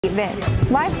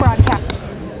Events live broadcast.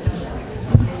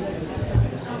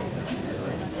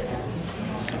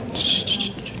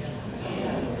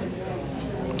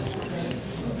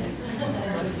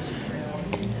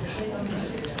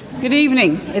 Good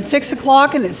evening. It's 6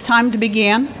 o'clock and it's time to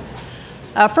begin.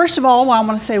 First of all, I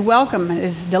want to say welcome.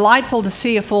 It's delightful to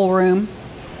see a full room.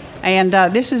 And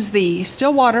this is the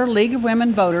Stillwater League of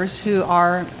Women Voters who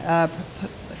are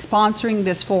sponsoring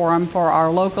this forum for our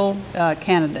local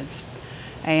candidates.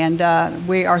 And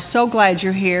we are so glad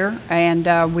you're here.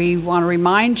 And we want to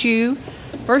remind you,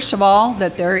 first of all,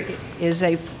 that there is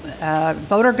a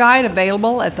voter guide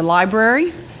available at the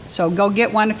library. So go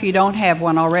get one if you don't have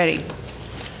one already.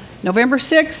 November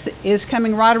 6th is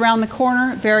coming right around the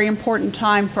corner, very important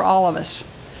time for all of us.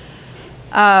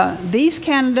 These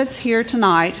candidates here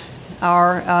tonight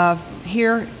are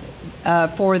here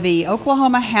for the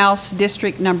Oklahoma House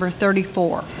District number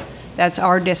 34. That's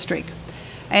our district.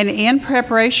 And in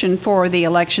preparation for the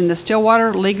election, the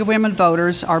Stillwater League of Women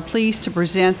Voters are pleased to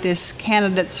present this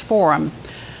candidates forum.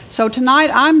 So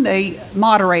tonight I'm the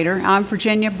moderator. I'm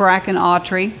Virginia Bracken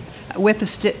Autry with the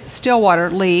Stillwater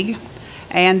League.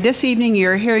 And this evening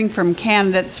you're hearing from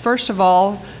candidates, first of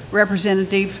all,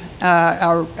 Republican,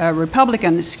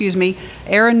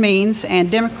 Erin Means, and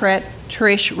Democrat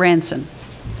Trish Ranson.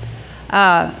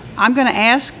 I'm going to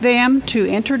ask them to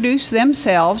introduce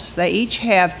themselves. They each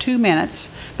have 2 minutes.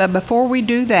 But before we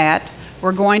do that,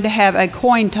 we're going to have a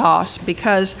coin toss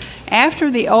because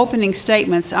after the opening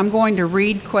statements, I'm going to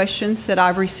read questions that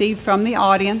I've received from the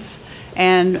audience.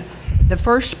 And the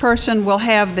first person will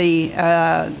have the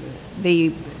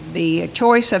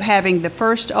choice of having the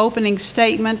first opening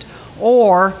statement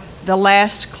or the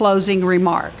last closing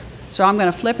remark. So I'm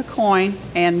going to flip a coin,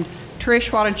 and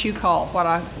Trish, why don't you call what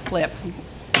I flip?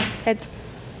 It's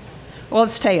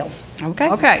tails. okay.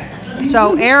 Okay.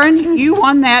 So Erin, you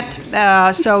won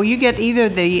that. So you get either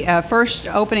the first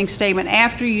opening statement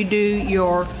after you do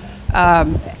your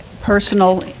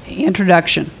personal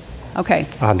introduction. Okay.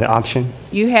 The option?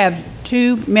 You have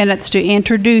 2 minutes to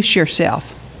introduce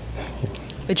yourself.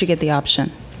 But you get the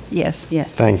option. Yes.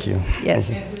 Yes. Thank you.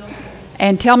 Yes. Thank you.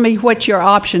 And tell me what your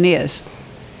option is.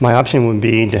 My option would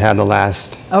be to have the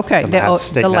last, Okay. the last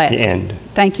statement at the end.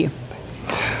 Thank you.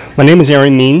 My name is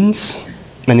Erin Means.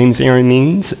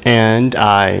 And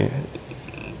I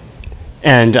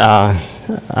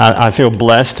feel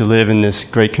blessed to live in this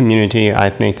great community. I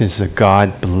think this is a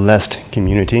God-blessed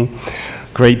community.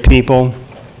 Great people.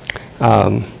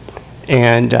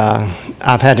 And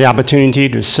I've had the opportunity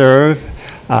to serve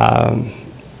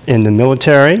in the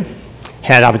military,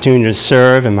 had opportunity to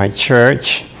serve in my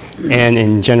church and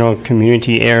in general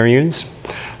community areas.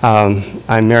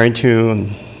 I'm married to a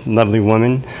lovely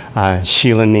woman,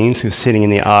 Sheila Means, who's sitting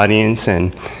in the audience,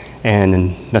 and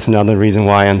that's another reason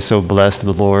why I'm so blessed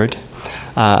of the Lord.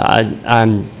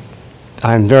 I'm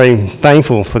very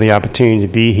thankful for the opportunity to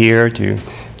be here to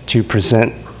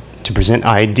present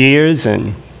ideas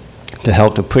and to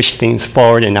help to push things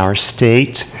forward in our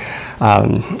state.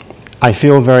 I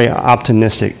feel very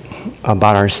optimistic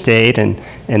about our state and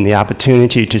the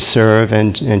opportunity to serve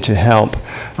and to help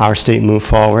our state move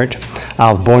forward.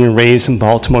 I was born and raised in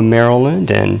Baltimore,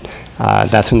 Maryland, and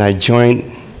that's when I joined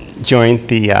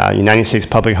the United States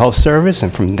Public Health Service,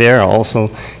 and from there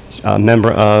also a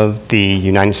member of the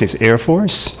United States Air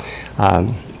Force.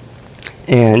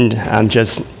 And I'm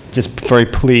just very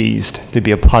pleased to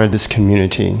be a part of this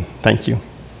community. Thank you.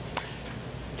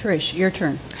 Trish, your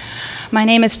turn. My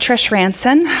name is Trish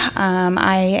Ranson.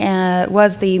 I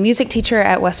was the music teacher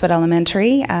at Westwood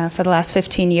Elementary for the last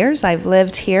 15 years. I've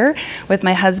lived here with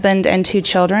my husband and 2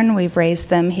 children. We've raised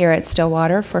them here at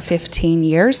Stillwater for 15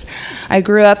 years. I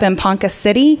grew up in Ponca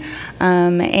City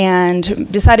and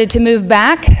decided to move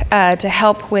back to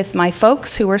help with my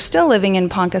folks who were still living in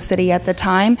Ponca City at the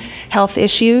time, health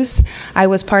issues. I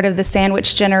was part of the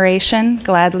sandwich generation,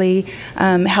 gladly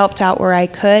helped out where I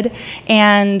could,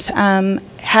 and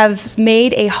have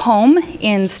made a home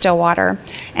in Stillwater.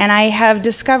 And I have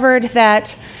discovered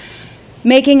that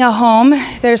making a home,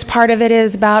 there's part of it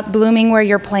is about blooming where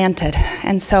you're planted.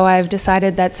 And so I've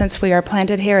decided that since we are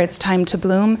planted here, it's time to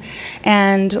bloom.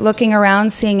 And looking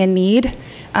around, seeing a need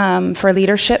for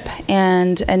leadership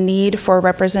and a need for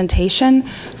representation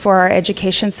for our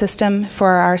education system,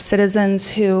 for our citizens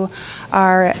who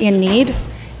are in need,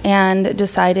 and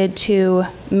decided to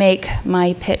make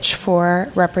my pitch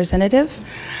for representative.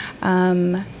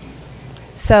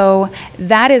 So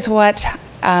that is what,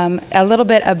 a little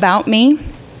bit about me.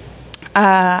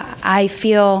 I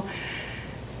feel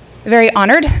very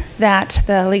honored that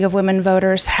the League of Women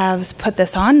Voters has put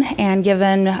this on and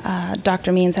given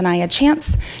Dr. Means and I a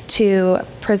chance to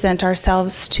present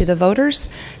ourselves to the voters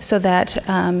so that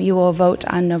you will vote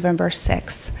on November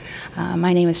 6th.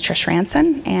 My name is Trish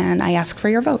Ranson, and I ask for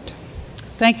your vote.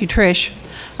 Thank you, Trish.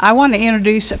 I want to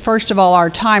introduce, first of all, our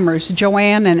timers.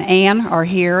 Joanne and Ann are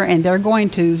here, and they're going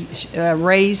to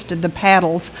raise the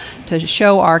paddles to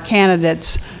show our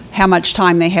candidates how much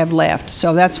time they have left.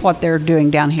 So that's what they're doing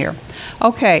down here.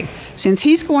 Okay, since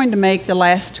he's going to make the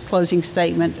last closing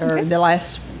statement, or the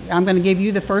last, I'm going to give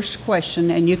you the first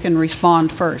question, and you can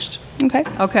respond first. Okay.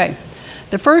 Okay.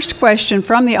 The first question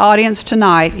from the audience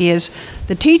tonight is,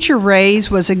 the teacher raise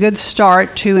was a good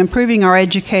start to improving our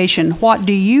education. What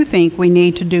do you think we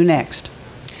need to do next?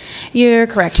 You're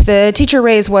correct. The teacher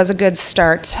raise was a good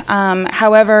start.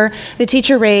 However, the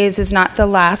teacher raise is not the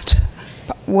last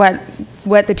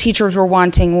what the teachers were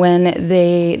wanting when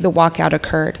the walkout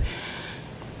occurred.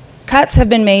 Cuts have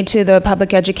been made to the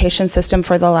public education system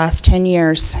for the last 10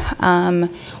 years,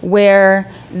 where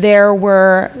there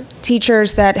were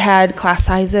teachers that had class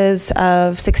sizes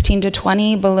of 16 to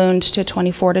 20 ballooned to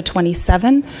 24 to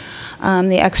 27.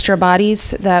 The extra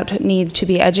bodies that need to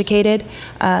be educated,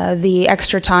 the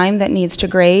extra time that needs to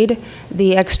grade,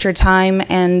 the extra time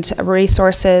and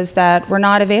resources that were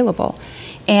not available.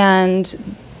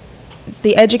 And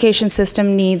the education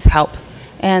system needs help.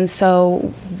 And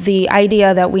so the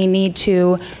idea that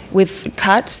we've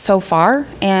cut so far,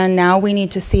 and now we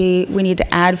need to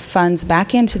add funds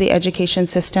back into the education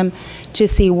system to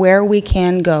see where we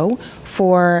can go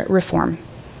for reform.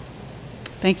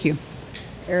 Thank you.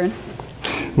 Aaron?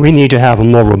 We need to have a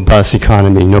more robust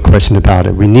economy, no question about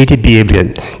it. We need to be able to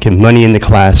get money in the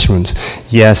classrooms.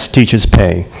 Yes, teachers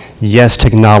pay. Yes,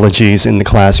 technologies in the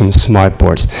classroom, smart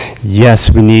boards.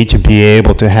 Yes, we need to be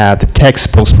able to have the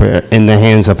textbooks in the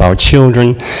hands of our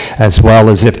children, as well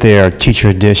as if they are teacher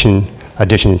edition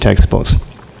textbooks.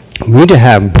 We need to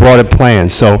have broader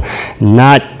plans, so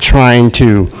not trying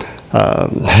to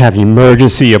have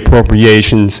emergency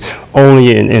appropriations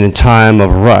only in a time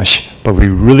of rush, but we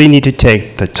really need to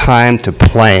take the time to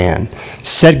plan,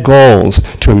 set goals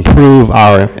to improve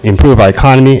our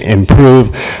economy, improve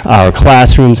our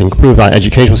classrooms, improve our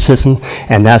educational system,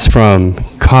 and that's from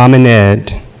Common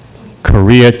Ed,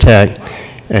 Career Tech,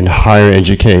 and higher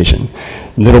education.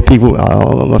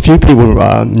 A few people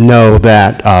know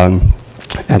that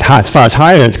as far as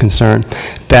higher ed is concerned,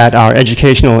 that our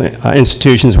educational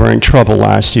institutions were in trouble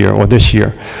last year or this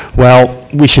year. Well,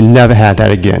 we should never have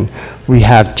that again. We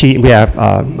have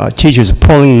teachers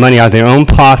pulling money out of their own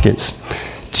pockets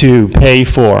to pay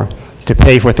for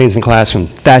things in the classroom.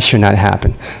 That should not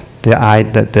happen.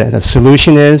 The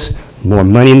solution is more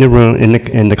money in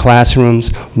the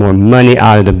classrooms, more money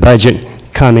out of the budget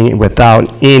coming without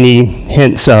any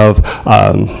hints of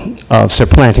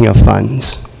supplanting of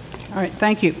funds. All right,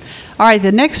 thank you. All right,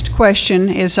 the next question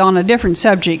is on a different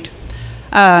subject.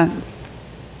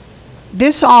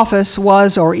 This office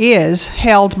was or is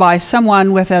held by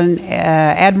someone with an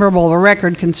admirable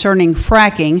record concerning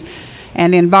fracking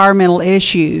and environmental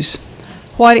issues.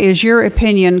 What is your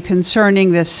opinion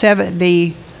concerning the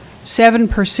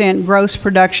 7% gross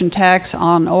production tax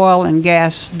on oil and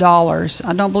gas dollars?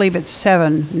 I don't believe it's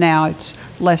 7 now, it's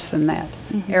less than that.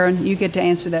 Mm-hmm. Aaron, you get to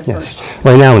answer that yes. first.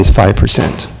 Right now it's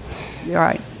 5%. All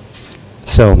right.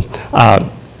 So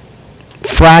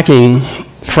fracking,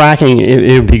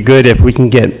 it would be good if we can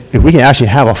actually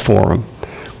have a forum.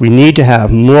 We need to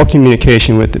have more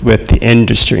communication with the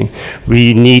industry.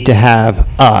 We need to have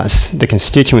us, the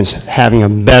constituents, having a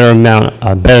better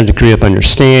degree of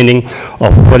understanding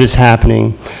of what is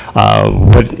happening,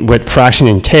 what fracking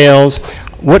entails.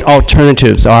 What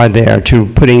alternatives are there to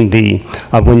putting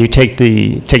when you take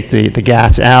the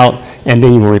gas out and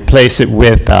then you replace it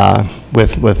with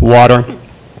water?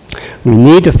 We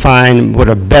need to find what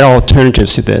are better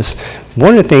alternatives to this.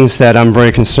 One of the things that I'm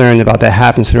very concerned about that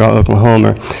happens throughout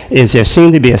Oklahoma is there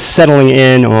seems to be a settling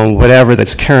in on whatever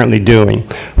that's currently doing,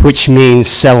 which means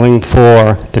settling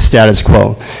for the status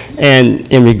quo. And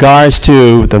in regards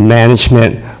to the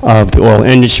management of the oil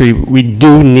industry, we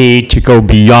do need to go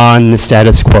beyond the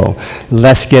status quo.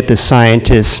 Let's get the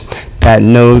scientists that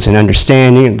knows and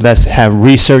understanding. Let's have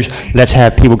research. Let's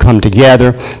have people come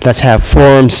together. Let's have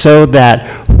forums so that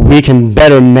we can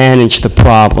better manage the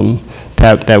problem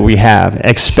that we have,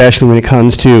 especially when it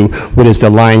comes to what is the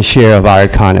lion's share of our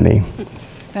economy.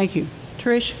 Thank you.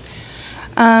 Trish?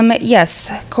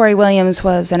 Yes, Corey Williams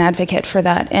was an advocate for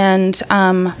that. And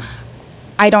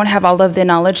I don't have all of the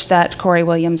knowledge that Corey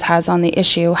Williams has on the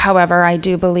issue. However, I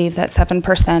do believe that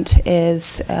 7%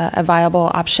 is a viable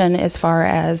option as far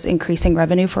as increasing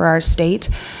revenue for our state.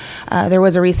 There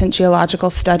was a recent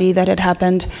geological study that had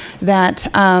happened that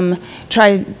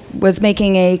was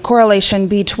making a correlation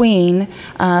between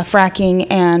fracking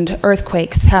and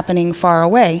earthquakes happening far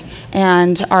away,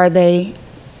 and are they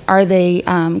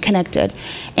connected?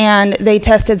 And they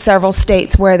tested several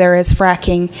states where there is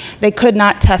fracking. They could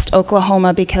not test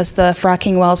Oklahoma because the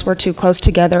fracking wells were too close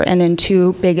together and in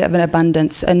too big of an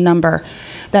abundance and number.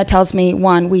 That tells me,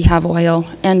 one, we have oil,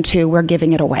 and two, we're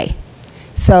giving it away.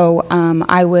 So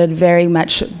I would very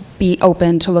much be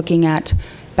open to looking at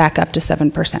back up to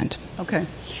 7%. Okay,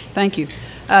 thank you.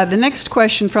 The next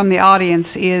question from the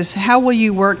audience is, how will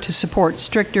you work to support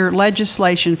stricter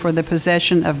legislation for the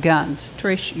possession of guns?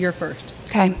 Trish, you're first.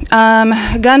 Okay.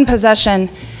 Gun possession.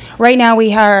 Right now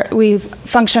we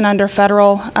function under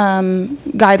federal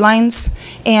guidelines,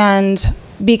 and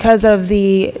because of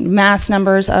the mass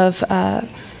numbers of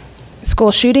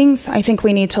school shootings, I think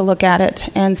we need to look at it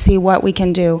and see what we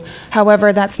can do.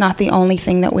 However, that's not the only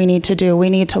thing that we need to do.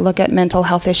 We need to look at mental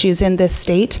health issues in this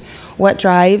state, what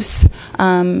drives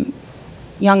young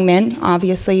men,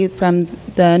 obviously, from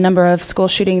the number of school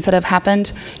shootings that have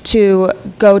happened, to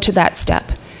go to that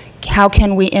step. How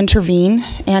can we intervene,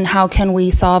 and how can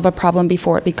we solve a problem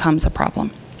before it becomes a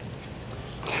problem?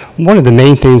 One of the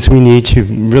main things we need to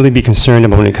really be concerned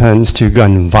about when it comes to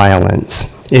gun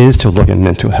violence is to look at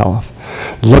mental health.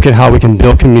 Look at how we can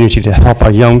build community to help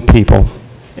our young people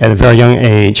at a very young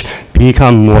age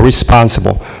become more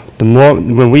responsible. The more,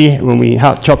 when we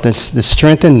help to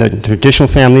strengthen the traditional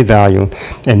family value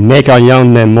and make our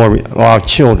young men our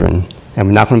children, and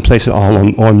we're not going to place it all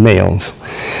on males,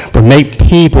 but make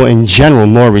people in general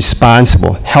more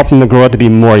responsible, help them to grow up to be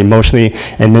more emotionally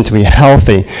and mentally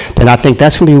healthy, then I think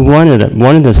that's going to be one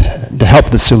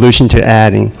of the solution to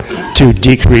adding to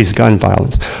decrease gun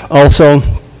violence. Also,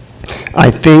 I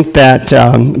think that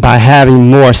by having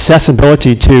more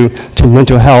accessibility to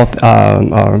mental health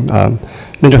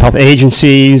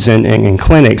agencies and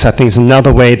clinics, I think is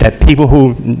another way that people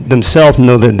who themselves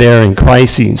know that they're in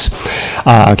crises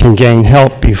can gain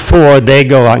help before they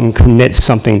go out and commit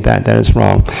something that is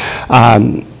wrong.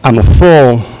 I'm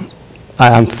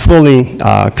fully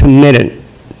committed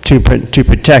to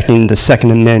protecting the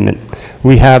Second Amendment.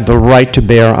 We have the right to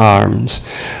bear arms.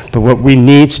 But what we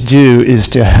need to do is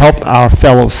to help our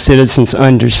fellow citizens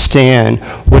understand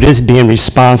what is being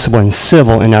responsible and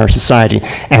civil in our society,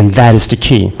 and that is the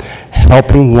key.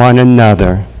 Helping one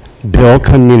another build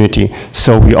community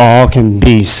so we all can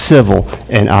be civil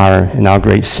in our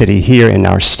great city here, in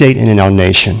our state, and in our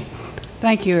nation.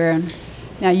 Thank you, Aaron.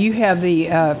 Now you have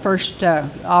the first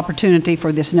opportunity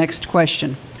for this next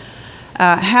question.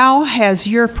 How has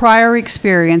your prior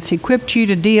experience equipped you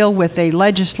to deal with a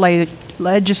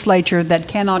legislature that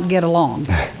cannot get along?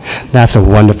 That's a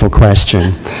wonderful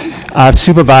question. I've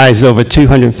supervised over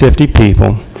 250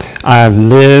 people. I've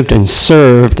lived and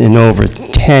served in over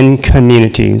 10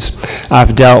 communities.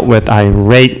 I've dealt with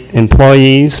irate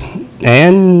employees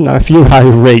and a few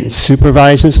irate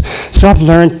supervisors. So I've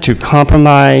learned to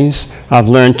compromise. I've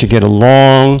learned to get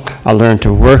along. I learned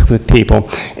to work with people.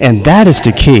 And that is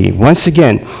the key. Once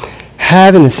again,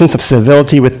 having a sense of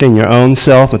civility within your own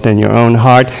self, within your own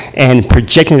heart, and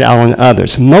projecting it out on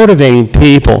others, motivating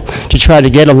people to try to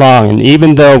get along. And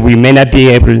even though we may not be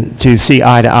able to see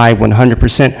eye to eye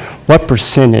 100%, what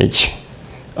percentage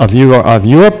of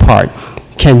your part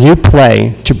can you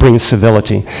play to bring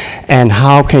civility? And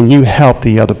how can you help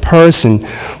the other person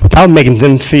without making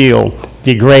them feel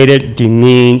degraded,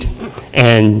 demeaned,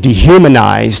 and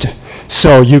dehumanized,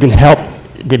 so you can help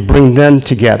to bring them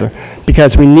together?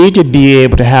 Because we need to be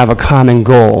able to have a common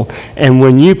goal. And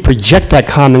when you project that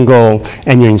common goal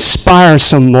and you inspire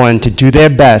someone to do their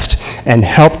best and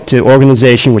help the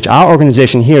organization, which our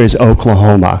organization here is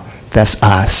Oklahoma, that's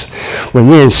us. When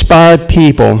we inspire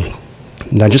people,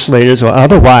 legislators or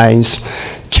otherwise,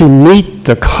 to meet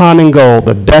the common goal,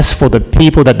 the best for the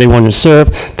people that they want to serve,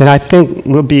 then I think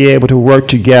we'll be able to work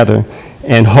together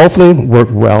and hopefully work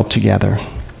well together.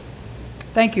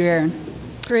 Thank you, Aaron.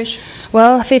 Trish?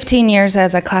 Well, 15 years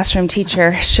as a classroom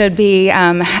teacher should be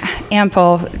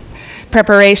ample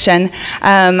preparation.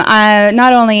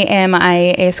 Not only am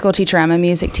I a school teacher, I'm a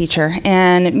music teacher,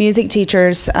 and music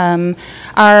teachers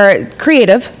are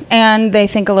creative and they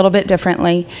think a little bit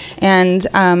differently, and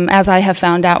as I have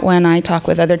found out when I talk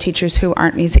with other teachers who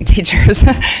aren't music teachers.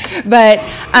 But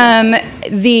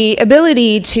the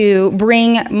ability to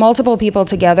bring multiple people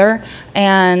together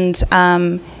and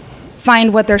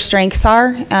find what their strengths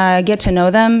are, get to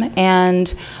know them, and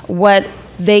what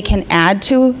they can add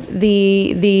to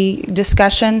the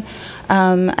discussion,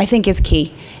 I think is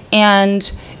key.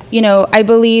 And, you know, I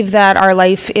believe that our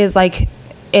life is like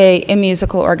a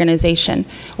musical organization.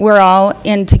 We're all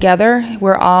in together,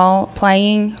 we're all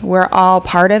playing, we're all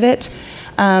part of it.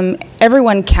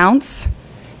 Everyone counts.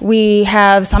 We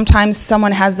have, sometimes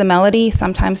someone has the melody,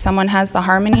 sometimes someone has the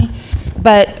harmony,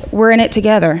 but we're in it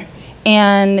together.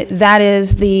 And that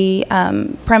is the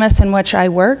premise in which I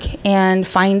work, and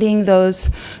finding those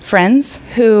friends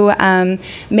who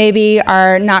maybe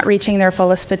are not reaching their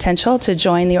fullest potential to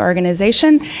join the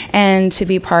organization and to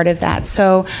be part of that.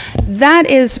 So that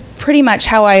is pretty much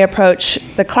how I approach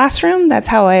the classroom, that's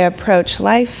how I approach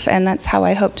life, and that's how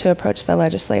I hope to approach the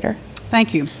legislator.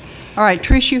 Thank you. All right,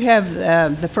 Trish, you have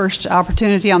the first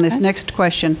opportunity on this next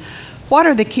question. What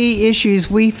are the key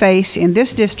issues we face in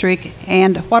this district,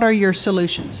 and what are your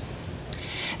solutions?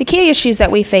 The key issues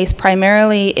that we face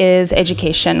primarily is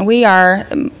education. We are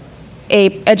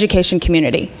a education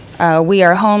community. We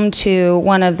are home to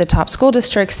one of the top school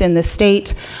districts in the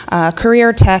state,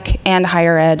 career tech and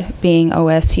higher ed being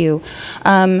OSU.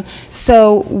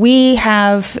 So we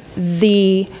have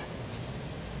the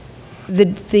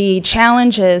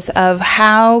challenges of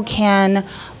how can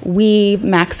we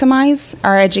maximize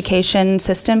our education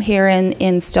system here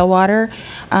in Stillwater,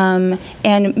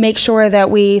 and make sure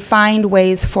that we find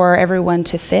ways for everyone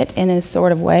to fit in a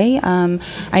sort of way.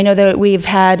 I know that we've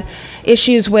had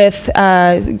issues with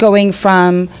going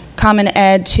from common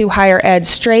ed to higher ed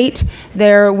straight.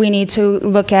 There we need to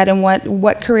look at and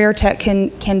what career tech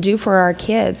can do for our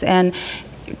kids, and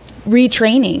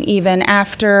retraining even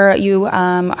after you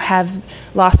have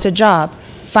lost a job,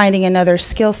 finding another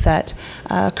skill set.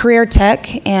 Career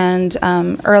tech and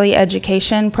early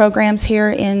education programs here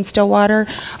in Stillwater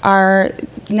are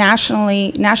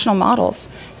national models.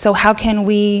 So how can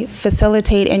we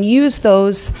facilitate and use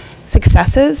those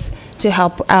successes to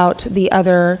help out the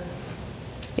other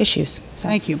issues? So.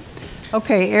 Thank you.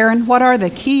 Okay, Aaron, what are the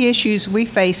key issues we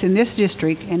face in this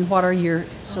district, and what are your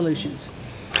solutions?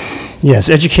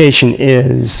 Yes, education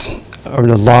is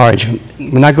large.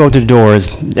 When I go to the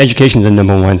doors, education is the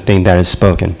number one thing that is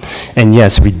spoken. And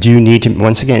yes, we do need to,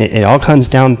 once again, it all comes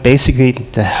down basically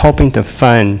to helping to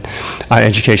fund our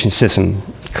education system.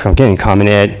 Again, common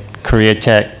ed, career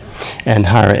tech, and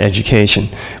higher education.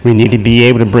 We need to be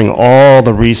able to bring all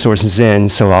the resources in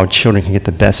so our children can get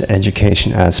the best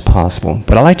education as possible.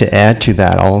 But I'd like to add to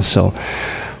that also,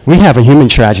 we have a human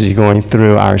tragedy going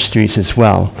through our streets as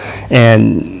well.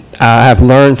 And I have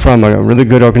learned from a really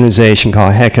good organization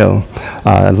called HECO,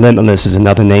 Limitless is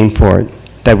another name for it,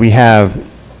 that we have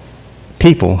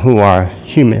people who are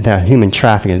human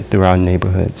trafficking through our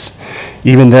neighborhoods.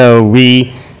 Even though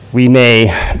we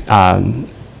may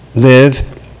live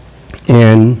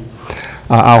in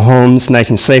our homes nice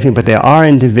and safely, but there are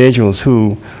individuals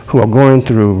who are going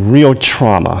through real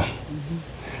trauma.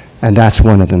 And that's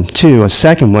one of them. Two, a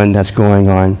second one that's going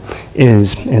on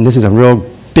is, and this is a real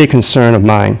big concern of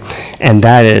mine, and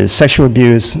that is sexual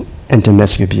abuse and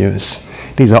domestic abuse.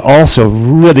 These are also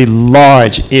really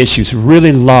large issues,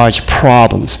 really large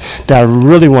problems that I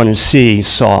really want to see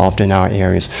solved in our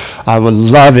areas. I would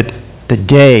love it the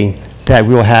day that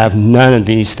we will have none of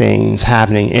these things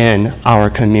happening in our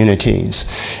communities.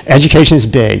 Education is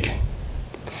big.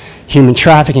 Human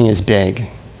trafficking is big.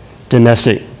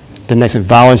 Domestic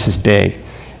violence is big.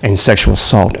 And sexual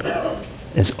assault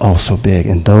is also big.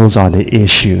 And those are the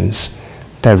issues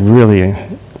that really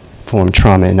form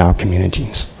trauma in our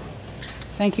communities.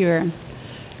 Thank you, Aaron.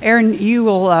 Aaron, you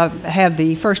will have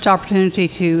the first opportunity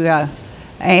to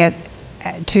answer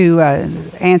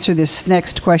this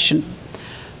next question.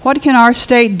 What can our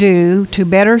state do to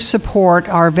better support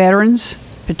our veterans,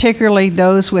 particularly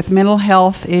those with mental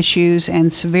health issues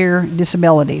and severe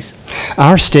disabilities?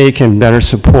 Our state can better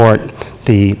support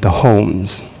the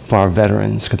homes for our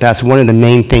veterans, because that's one of the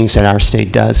main things that our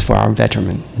state does for our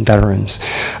veterans.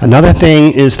 Another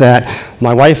thing is that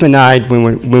my wife and I,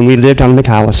 when we lived on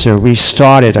McAllister, we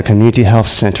started a community health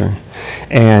center.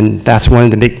 And that's one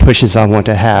of the big pushes I want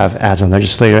to have as a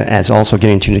legislator, as also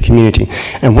getting to the community.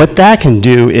 And what that can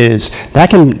do is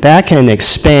that can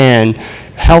expand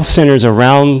health centers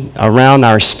around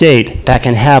our state that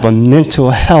can have a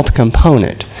mental health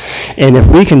component. And if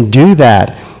we can do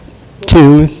that,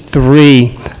 2,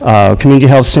 3 community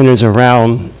health centers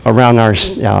around our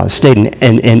state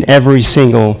and in every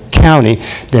single county,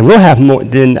 then we'll have more.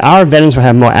 Then our veterans will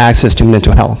have more access to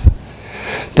mental health.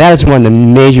 That is one of the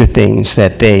major things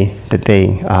that they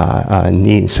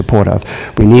need support of.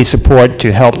 We need support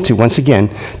to help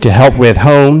to help with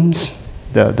homes,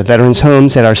 the veterans'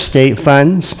 homes that our state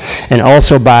funds, and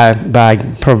also by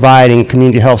providing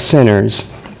community health centers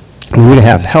We need to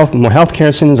have more health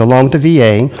care centers along with the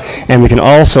VA, and we can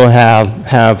also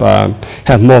have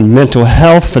more mental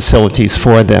health facilities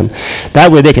for them.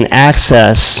 That way they can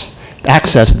access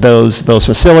those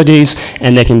facilities,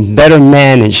 and they can better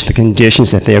manage the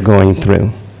conditions that they're going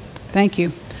through. Thank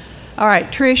you. All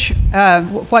right, Trish,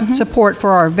 what support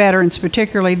for our veterans,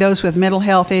 particularly those with mental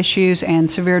health issues and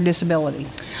severe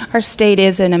disabilities? Our state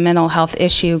is in a mental health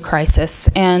issue crisis,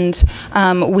 and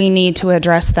we need to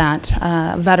address that.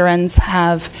 Veterans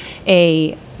have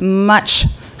a much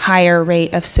higher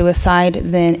rate of suicide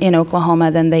in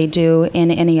Oklahoma than they do in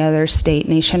any other state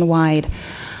nationwide.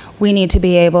 We need to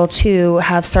be able to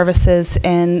have services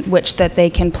in which that they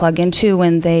can plug into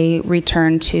when they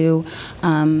return to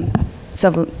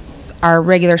our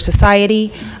regular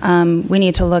society. We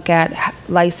need to look at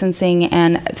licensing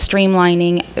and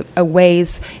streamlining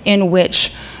ways in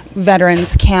which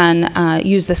veterans can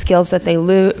use the skills that they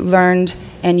learned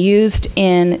and used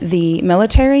in the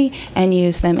military and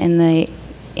use them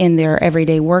in their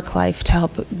everyday work life to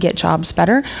help get jobs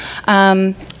better.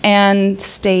 And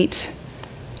state,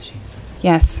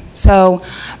 yes. So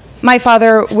my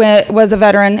father was a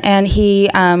veteran, and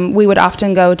we would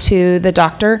often go to the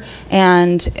doctor,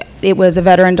 and it was a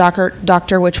veteran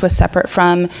doctor which was separate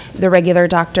from the regular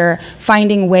doctor,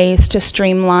 finding ways to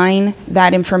streamline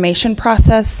that information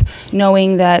process,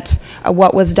 knowing that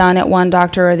what was done at one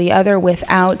doctor or the other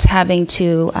without having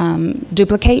to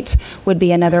duplicate would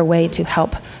be another way to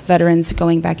help veterans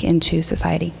going back into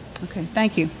society. Okay,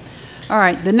 thank you. All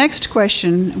right, the next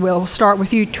question, we'll start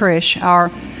with you, Trish.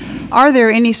 Are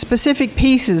there any specific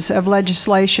pieces of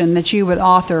legislation that you would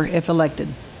author if elected?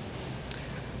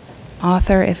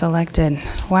 Author if elected.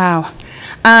 Wow.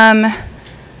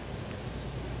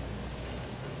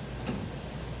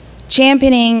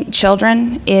 Championing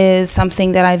children is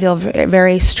something that I feel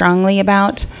very strongly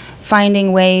about.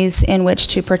 Finding ways in which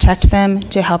to protect them,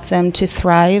 to help them to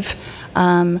thrive.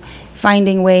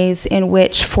 Finding ways in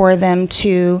which for them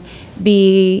to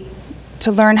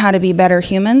learn how to be better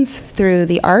humans through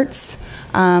the arts.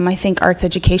 I think arts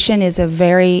education is a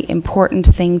very important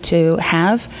thing to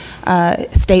have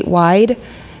statewide.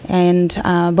 And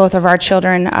both of our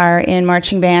children are in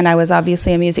marching band. I was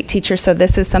obviously a music teacher, so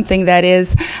this is something that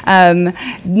is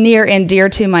near and dear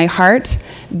to my heart.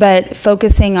 But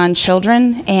focusing on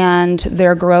children and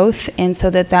their growth, and so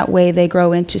that way they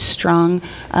grow into strong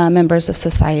members of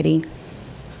society.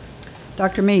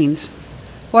 Dr. Means,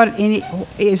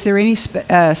 is there any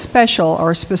special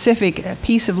or specific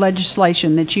piece of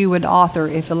legislation that you would author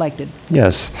if elected?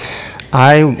 Yes.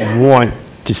 I want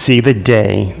to see the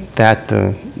day that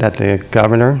the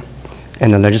governor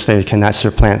and the legislature cannot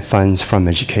supplant funds from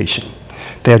education.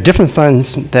 There are different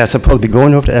funds that are supposed to be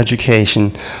going over to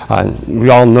education. We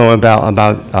all know about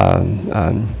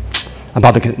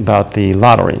the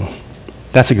lottery.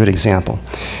 That's a good example.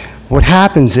 What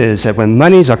happens is that when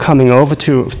monies are coming over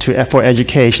for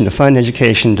education, to fund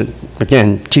education,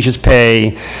 again, teachers'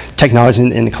 pay, technology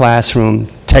in the classroom,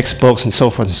 textbooks, and so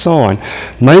forth and so on,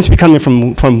 money's becoming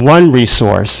from one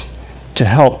resource to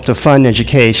help to fund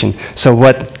education. So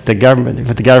what the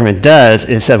government does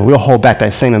is that we'll hold back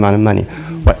that same amount of money.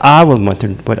 What I would want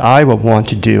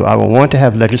to do, I would want to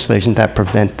have legislation that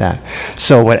prevent that.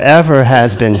 So whatever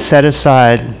has been set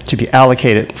aside to be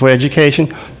allocated for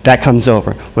education, that comes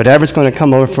over. Whatever's going to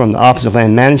come over from the Office of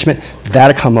Land Management,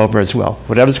 that'll come over as well.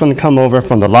 Whatever's going to come over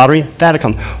from the lottery, that'll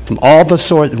come. From all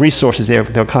the resources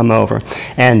they'll come over.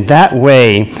 And that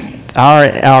way,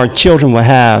 our children will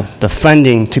have the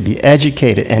funding to be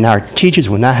educated, and our teachers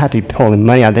will not have to be pulling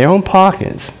money out of their own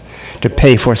pockets to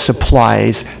pay for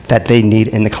supplies that they need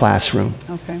in the classroom.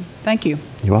 Okay, thank you.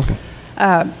 You're welcome.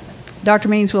 Dr.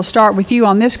 Means, we'll start with you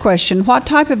on this question. What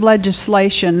type of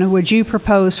legislation would you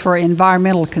propose for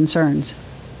environmental concerns?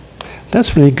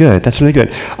 That's really good. That's really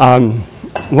good. One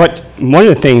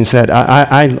of the things that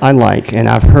I like, and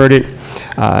I've heard it,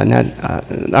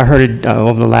 I heard it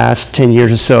over the last 10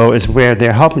 years or so, is where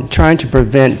they're trying to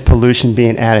prevent pollution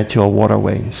being added to our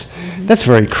waterways. Mm-hmm. That's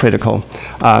very critical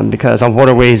because our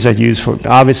waterways are used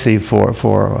obviously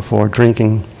for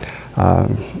drinking,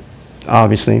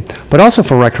 obviously, but also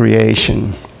for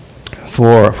recreation,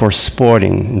 for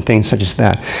sporting and things such as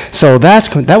that. So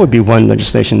that would be one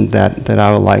legislation that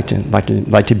I would like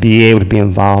to be able to be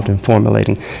involved in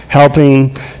formulating,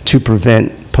 helping to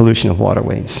prevent pollution of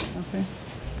waterways. Okay.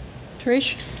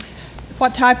 Trish,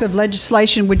 what type of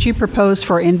legislation would you propose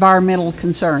for environmental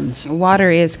concerns? Water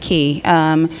is key.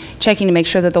 Checking to make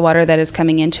sure that the water that is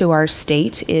coming into our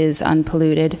state is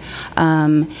unpolluted.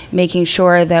 Making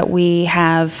sure that we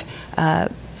have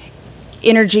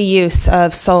energy use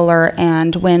of solar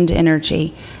and wind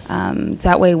energy.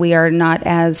 That way we are not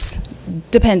as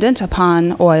dependent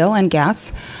upon oil and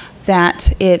gas,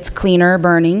 that it's cleaner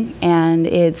burning and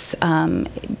it's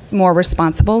more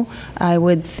responsible. I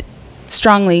would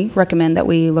strongly recommend that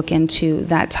we look into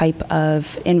that type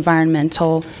of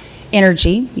environmental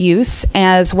energy use,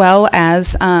 as well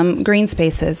as green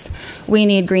spaces. We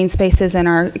need green spaces in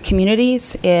our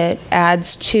communities. It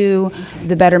adds to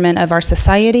the betterment of our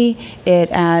society.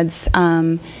 It adds,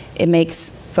 it makes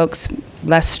folks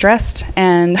less stressed,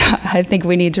 and I think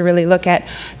we need to really look at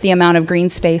the amount of green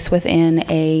space within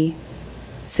a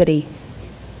city.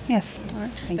 Yes. All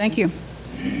right. Thank you.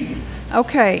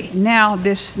 Okay, now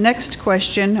this next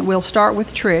question, we'll start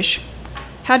with Trish.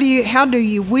 How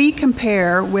do we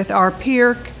compare with our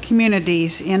peer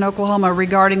communities in Oklahoma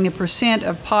regarding the percent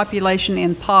of population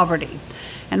in poverty?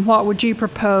 And what would you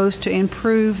propose to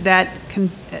improve that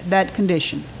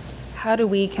condition? How do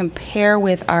we compare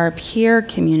with our peer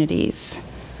communities?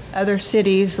 Other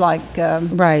cities like...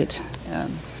 right.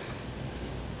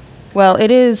 Well,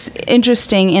 it is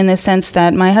interesting in the sense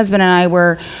that my husband and I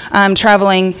were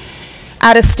traveling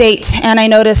out of state, and I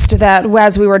noticed that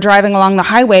as we were driving along the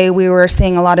highway, we were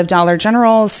seeing a lot of Dollar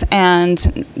Generals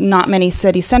and not many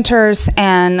city centers,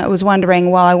 and I was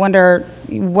wondering, well, I wonder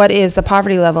what is the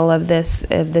poverty level of this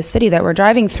city that we're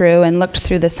driving through, and looked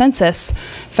through the census,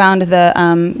 found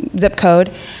the zip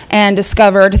code, and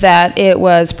discovered that it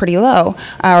was pretty low,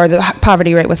 or the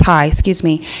poverty rate was high, excuse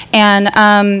me.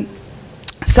 And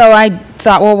so I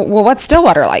thought, well, what's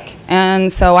Stillwater like?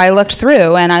 And so I looked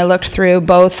through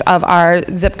both of our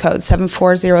zip codes,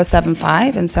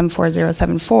 74075 and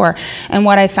 74074. And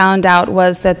what I found out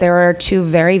was that there are two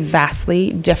very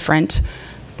vastly different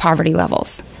poverty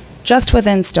levels just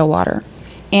within Stillwater.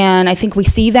 And I think we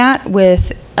see that with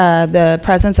the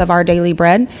presence of Our Daily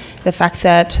Bread, the fact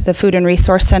that the Food and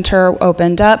Resource Center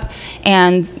opened up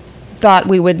and thought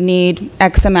we would need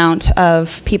X amount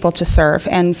of people to serve,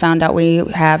 and found out we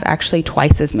have actually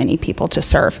twice as many people to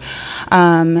serve.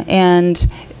 And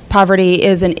poverty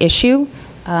is an issue.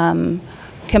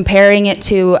 Comparing it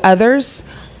to others,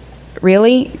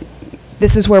 really,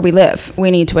 this is where we live.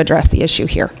 We need to address the issue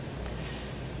here.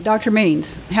 Dr.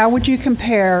 Means, how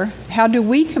do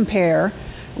we compare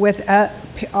with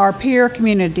our peer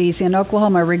communities in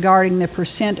Oklahoma regarding the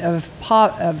percent of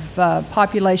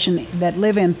population that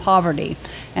live in poverty,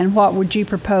 and what would you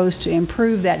propose to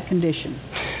improve that condition?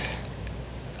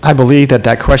 I believe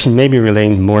that question may be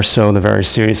relating more so to the very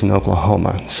serious in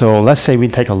Oklahoma. So let's say we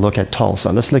take a look at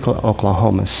Tulsa. Let's look at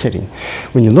Oklahoma City.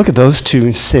 When you look at those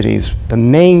two cities, the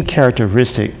main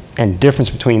characteristic and difference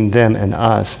between them and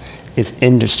us is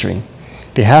industry.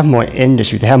 They have more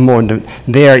industry. They have more.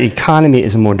 Their economy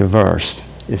is more diverse,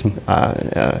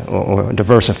 or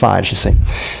diversified, I should say.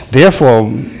 Therefore,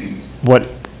 what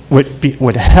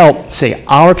would help, say,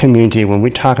 our community when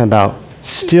we're talking about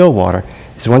Stillwater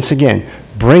is, once again,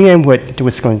 bring in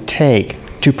what's going to take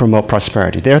to promote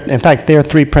prosperity. In fact, there are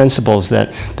three principles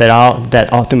that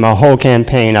through my whole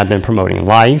campaign I've been promoting: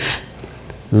 life,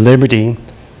 liberty,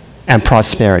 and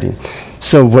prosperity.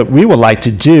 So what we would like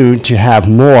to do to have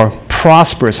more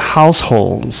prosperous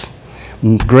households,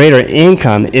 greater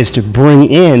income, is to bring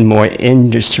in more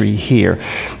industry here.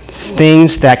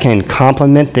 Things that can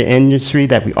complement the industry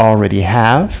that we already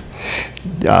have.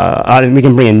 We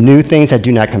can bring in new things that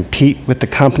do not compete with the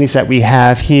companies that we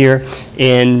have here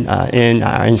in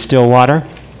Stillwater.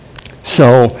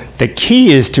 So the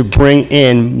key is to bring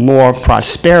in more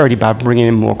prosperity by bringing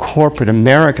in more corporate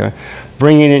America,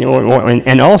 bringing in,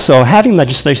 and also having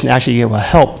legislation actually will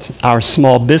help our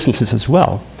small businesses as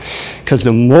well. Because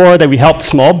the more that we help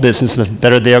small businesses, the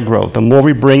better their growth. The more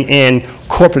we bring in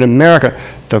corporate America,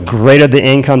 the greater the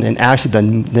income, and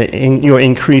actually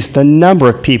increase the number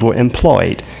of people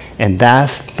employed. And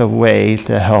that's the way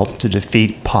to help to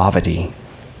defeat poverty.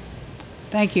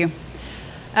 Thank you.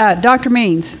 Dr.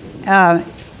 Means,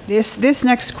 this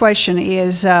next question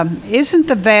is, isn't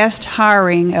the vast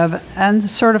hiring of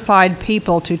uncertified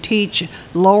people to teach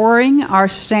lowering our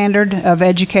standard of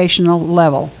educational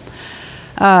level?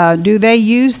 Do they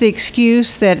use the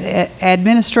excuse that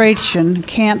administration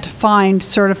can't find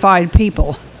certified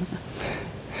people?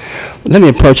 Let me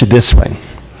approach it this way.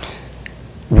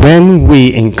 When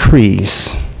we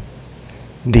increase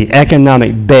the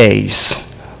economic base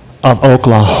of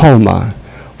Oklahoma,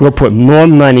 we'll put more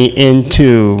money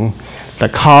into the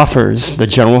coffers, the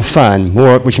general fund,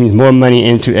 which means more money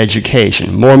into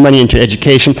education. More money into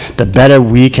education, the better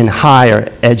we can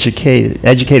hire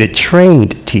educated,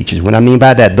 trained teachers. What I mean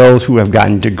by that, those who have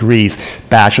gotten degrees,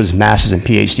 bachelor's, master's, and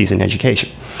PhDs in education.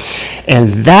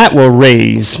 And that will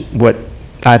raise what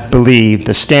I believe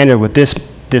the standard with this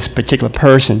particular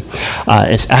person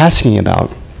is asking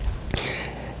about,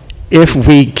 if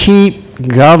we keep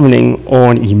governing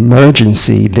on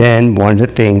emergency, then one of the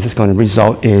things that's going to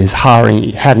result is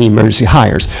having emergency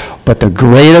hires. But the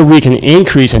greater we can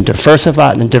increase and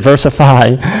diversify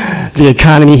the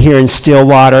economy here in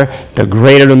Stillwater, the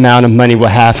greater the amount of money we'll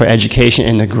have for education,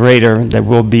 and the greater that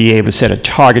we'll be able to set a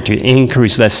target to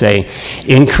increase, let's say,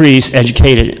 increase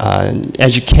educated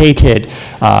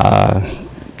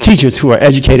teachers who are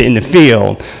educated in the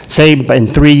field. Say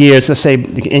in 3 years, let's say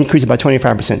increase it by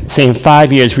 25%. Say in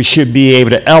 5 years, we should be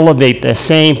able to elevate the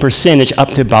same percentage up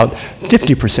to about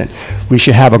 50%. We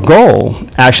should have a goal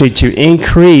actually to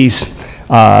increase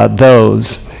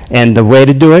those. And the way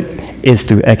to do it is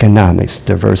through economics,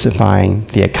 diversifying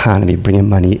the economy, bringing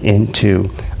money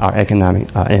into our economic,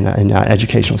 in our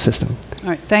educational system. All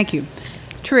right, thank you.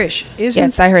 Trish,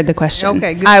 Yes, I heard the question.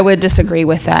 Okay, good. I would disagree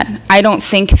with that. I don't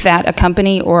think that a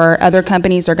company or other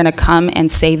companies are going to come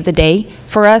and save the day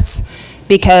for us,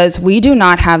 because we do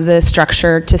not have the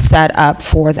structure to set up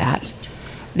for that.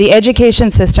 The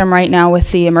education system right now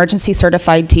with the emergency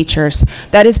certified teachers,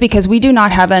 that is because we do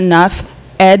not have enough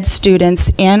ed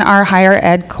students in our higher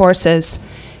ed courses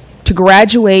to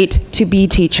graduate to be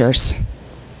teachers,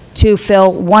 to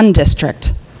fill one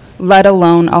district, let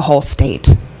alone a whole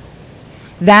state.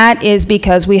 That is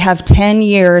because we have 10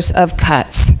 years of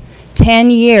cuts,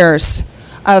 10 years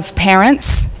of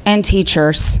parents and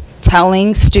teachers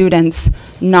telling students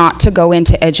not to go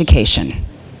into education.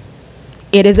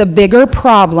 It is a bigger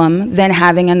problem than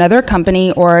having another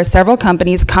company or several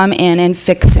companies come in and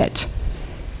fix it.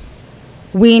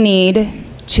 We need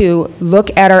to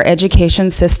look at our education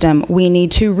system. We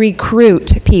need to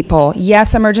recruit people.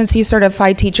 Yes, emergency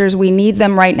certified teachers, we need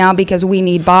them right now because we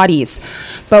need bodies.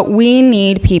 But we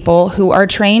need people who are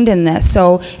trained in this.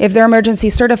 So if they're emergency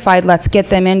certified, let's get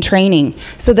them in training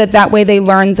so that way they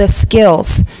learn the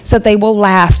skills, so that they will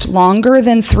last longer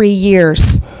than 3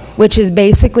 years, which is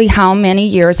basically how many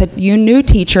years a new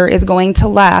teacher is going to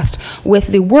last with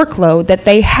the workload that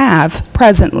they have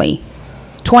presently.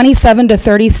 27 to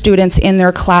 30 students in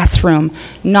their classroom,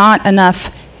 not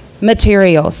enough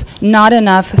materials, not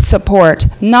enough support,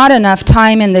 not enough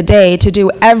time in the day to do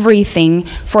everything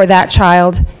for that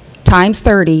child times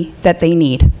 30 that they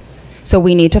need. So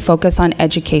we need to focus on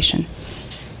education.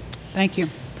 Thank you.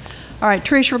 All right,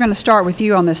 Trish, we're going to start with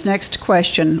you on this next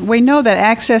question. We know that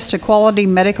access to quality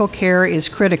medical care is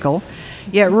critical,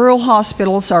 yet rural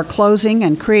hospitals are closing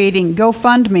and creating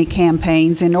GoFundMe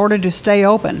campaigns in order to stay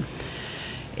open.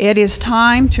 Is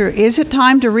it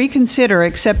time to reconsider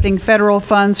accepting federal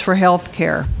funds for health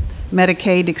care,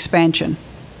 Medicaid expansion?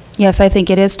 Yes, I think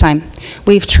it is time.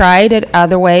 We've tried it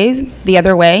the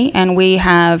other way, and we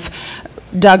have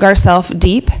dug ourselves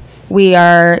deep. We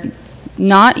are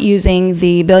not using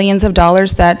the billions of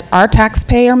dollars that our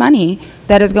taxpayer money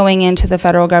that is going into the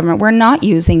federal government. We're not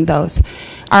using those.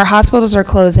 Our hospitals are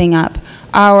closing up.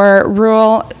 Our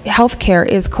rural health care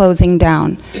is closing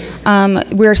down.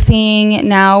 We're seeing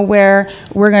now where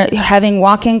we're having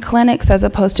walk-in clinics as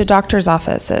opposed to doctor's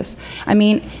offices. I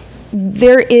mean,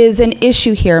 there is an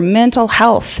issue here. Mental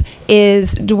health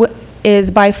is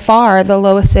by far the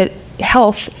lowest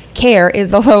health care is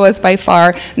the lowest by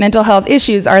far. Mental health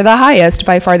issues are the highest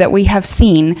by far that we have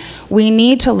seen. We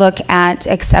need to look at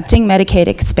accepting Medicaid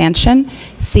expansion,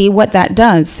 see what that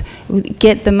does,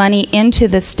 get the money into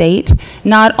the state.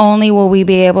 Not only will we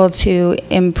be able to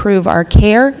improve our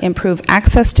care, improve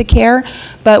access to care,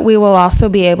 but we will also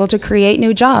be able to create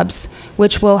new jobs,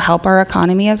 which will help our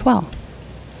economy as well.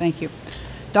 Thank you.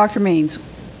 Dr. Means,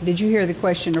 did you hear the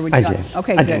question? Or would you I did.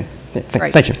 Okay, I good. did.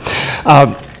 Great. Thank you.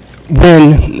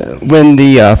 When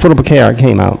the Affordable Care Act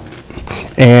came out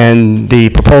and the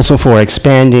proposal for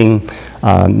expanding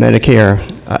Medicaid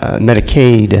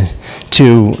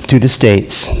to the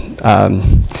states,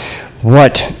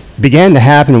 what began to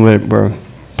happen were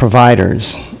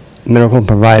providers, medical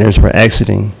providers were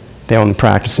exiting their own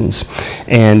practices,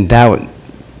 and that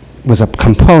was a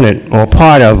component or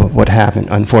part of what happened,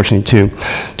 unfortunately,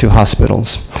 to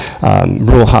hospitals,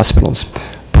 rural hospitals.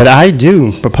 But I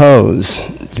do propose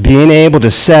being able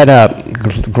to set up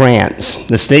grants,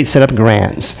 the state set up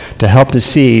grants to help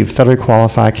receive federally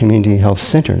qualified community health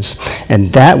centers.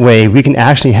 And that way we can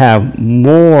actually have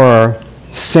more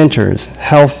centers,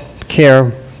 health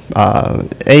care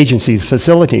agencies,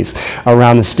 facilities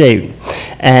around the state.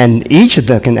 And each of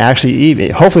them can actually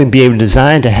hopefully be able to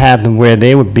design to have them where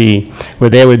there would be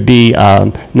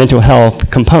mental health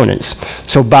components.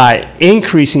 So by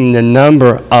increasing the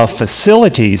number of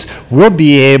facilities, we'll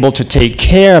be able to take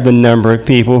care of the number of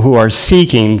people who are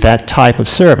seeking that type of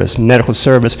service, medical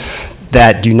service,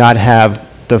 that do not have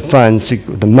the funds,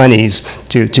 the monies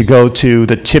to go to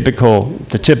the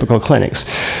typical clinics.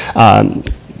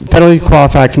 Federally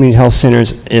qualified community health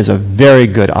centers is a very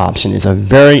good option. It's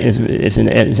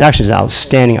actually an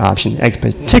outstanding option,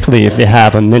 particularly if they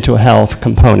have a mental health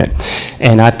component.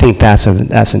 And I think that's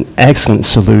an excellent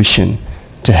solution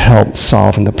to help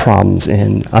solving the problems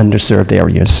in underserved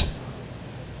areas.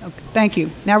 Okay, thank you.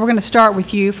 Now we're going to start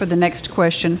with you for the next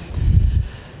question.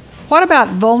 What about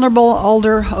vulnerable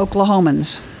older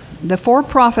Oklahomans? The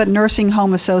for-profit nursing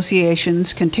home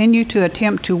associations continue to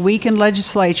attempt to weaken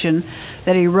legislation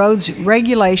that erodes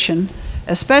regulation,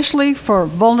 especially for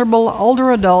vulnerable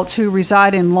older adults who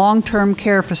reside in long-term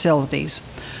care facilities.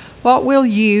 What will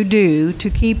you do to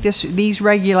keep these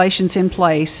regulations in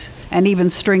place and even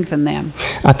strengthen them?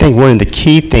 I think one of the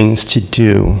key things to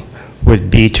do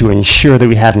would be to ensure that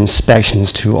we have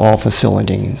inspections to all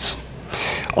facilities.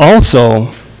 Also,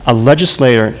 a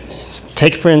legislator,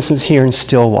 take for instance here in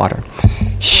Stillwater,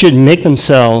 should make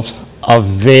themselves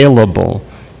available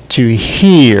to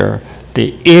hear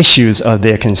the issues of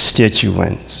their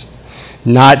constituents,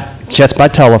 not just by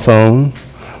telephone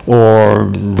or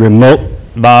remote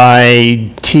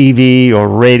by TV or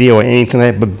radio or anything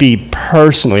like that, but be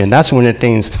personally. And that's one of the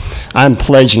things I'm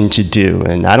pledging to do,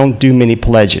 and I don't do many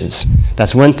pledges.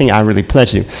 That's one thing I really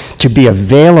pledge to be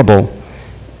available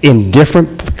in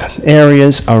different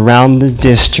areas around the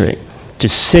district, to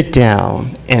sit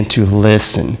down and to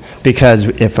listen. Because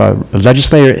if a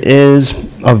legislator is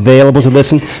available to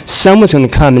listen, someone's going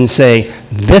to come and say,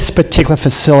 this particular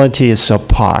facility is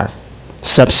subpar,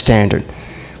 substandard.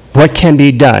 What can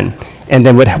be done? And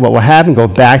then what will happen, go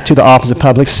back to the Office of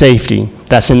Public Safety,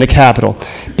 that's in the Capitol,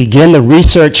 begin to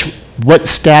research what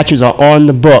statutes are on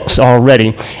the books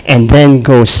already, and then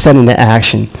go set into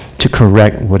action to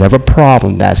correct whatever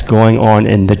problem that's going on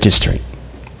in the district.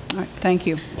 All right, thank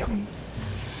you.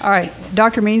 All right,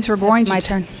 Dr. Means, we're going That's my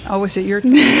turn. Oh, is it your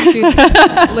turn?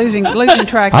 losing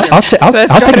track here. I'll take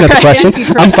another question.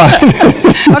 I'm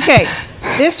fine. Okay,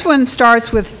 this one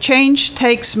starts with change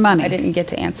takes money. I didn't get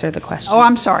to answer the question. Oh,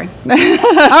 I'm sorry.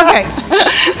 Okay.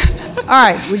 All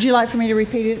right, would you like for me to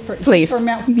repeat it? Please.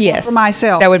 Yes. For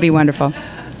myself. That would be wonderful.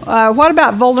 What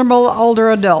about vulnerable older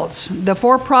adults? The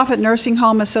for-profit nursing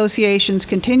home associations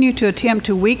continue to attempt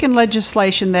to weaken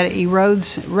legislation that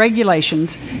erodes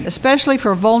regulations, especially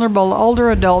for vulnerable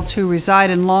older adults who reside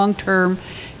in long-term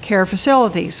care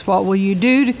facilities. What will you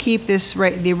do to keep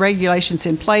the regulations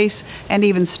in place and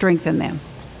even strengthen them?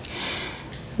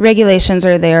 Regulations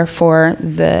are there for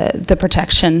the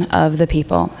protection of the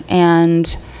people,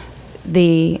 and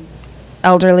the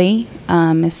elderly,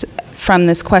 from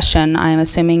this question, I'm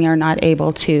assuming are not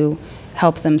able to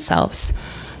help themselves.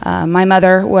 My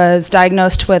mother was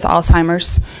diagnosed with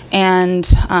Alzheimer's,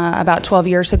 and about 12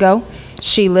 years ago,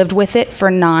 she lived with it for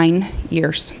 9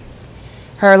 years.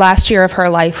 Her last year of her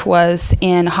life was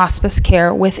in hospice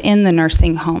care within the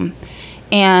nursing home.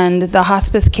 And the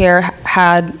hospice care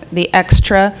had the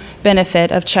extra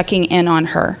benefit of checking in on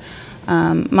her.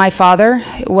 My father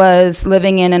was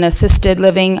living in an assisted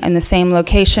living in the same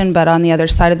location, but on the other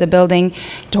side of the building.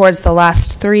 Towards the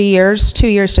last 3 years, 2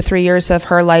 years to 3 years of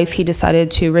her life, he decided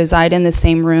to reside in the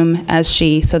same room as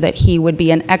she so that he would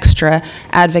be an extra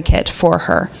advocate for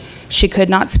her. She could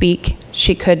not speak,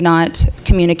 she could not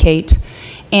communicate.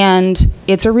 And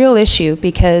it's a real issue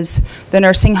because the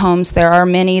nursing homes, there are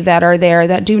many that are there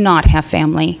that do not have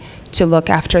family to look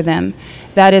after them.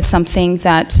 That is something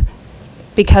that,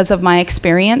 because of my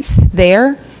experience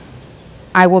there,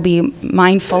 I will be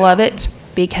mindful of it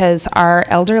because our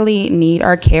elderly need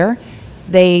our care.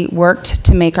 They worked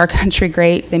to make our country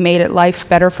great. They made it life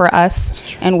better for us,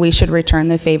 and we should return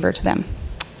the favor to them.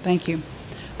 Thank you.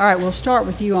 All right, we'll start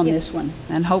with you on this one,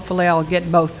 and hopefully I'll get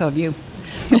both of you.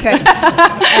 Okay.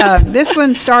 This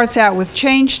one starts out with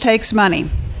change takes money.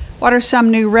 What are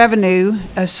some new revenue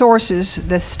sources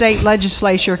the state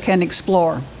legislature can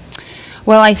explore?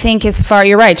 Well, I think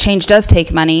you're right, change does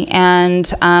take money,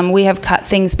 and we have cut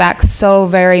things back so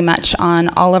very much on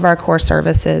all of our core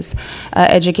services,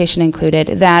 education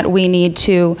included, that we need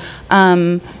to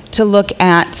look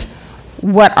at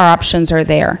what our options are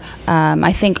there.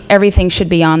 I think everything should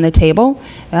be on the table.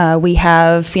 We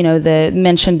have, the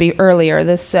mentioned earlier,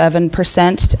 the 7%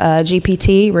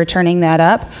 GPT, returning that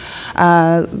up.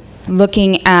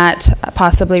 Looking at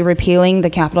possibly repealing the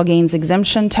capital gains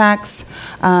exemption tax,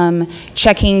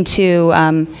 checking to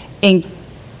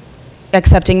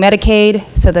accepting Medicaid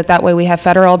so that way we have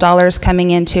federal dollars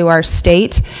coming into our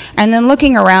state, and then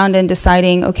looking around and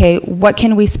deciding, okay, what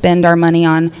can we spend our money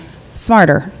on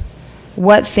smarter?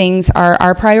 What things are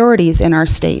our priorities in our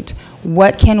state?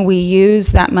 what can we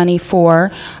use that money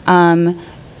for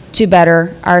to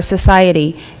better our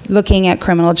society? Looking at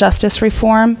criminal justice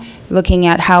reform, looking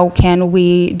at how can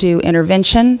we do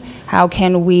intervention, how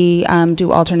can we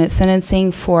do alternate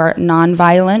sentencing for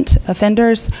nonviolent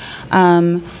offenders,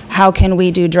 how can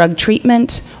we do drug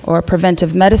treatment or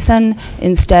preventive medicine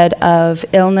instead of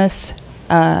illness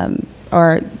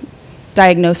or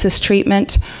diagnosis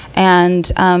treatment,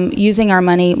 and using our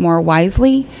money more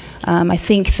wisely. I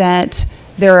think that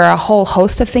there are a whole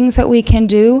host of things that we can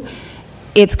do.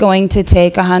 It's going to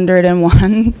take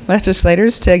 101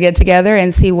 legislators to get together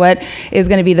and see what is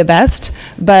going to be the best,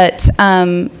 but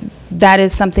that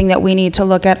is something that we need to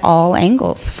look at all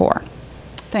angles for.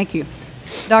 Thank you.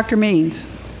 Dr. Means,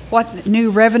 what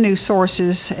new revenue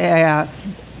sources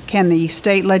can the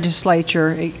state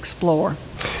legislature explore?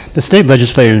 The state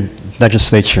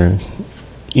legislature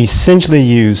essentially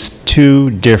used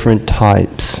two different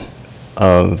types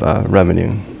of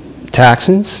revenue: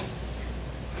 taxes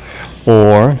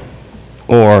or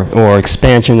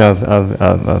expansion of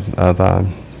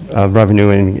revenue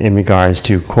in regards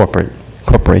to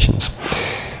corporations.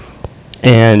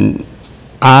 And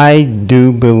I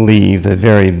do believe the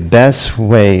very best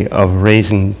way of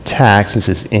raising taxes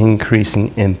is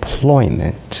increasing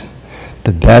employment.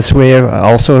 The best way of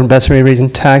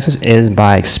raising taxes is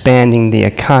by expanding the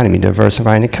economy,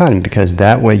 diversifying the economy, because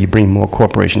that way you bring more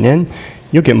corporation in,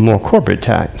 you'll get more corporate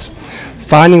tax.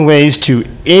 Finding ways to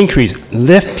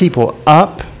lift people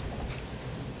up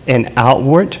and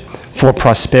outward for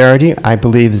prosperity, I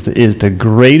believe is the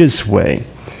greatest way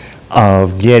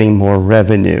of getting more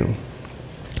revenue.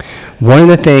 One of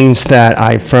the things that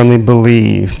I firmly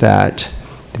believe that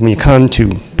when you come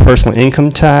to personal income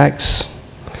tax,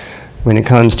 when it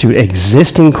comes to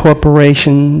existing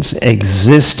corporations,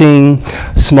 existing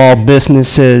small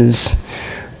businesses,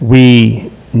 we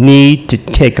need to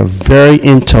take a very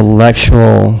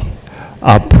intellectual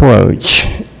approach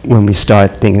when we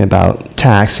start thinking about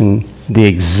taxing the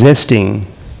existing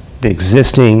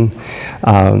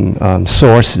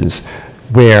sources,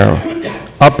 where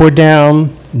up or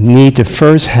down need to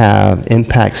first have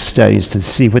impact studies to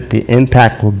see what the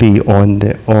impact will be on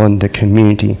the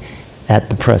community at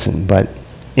the present. But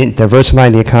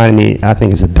diversifying the economy, I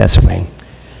think, is the best way.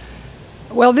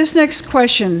 Well, this next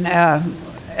question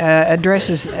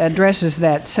addresses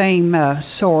that same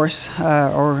source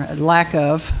or lack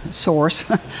of source.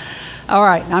 All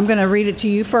right, I'm going to read it to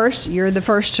you first. You're the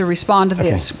first to respond to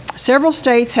this. Okay. Several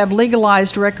states have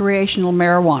legalized recreational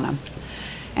marijuana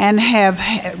and have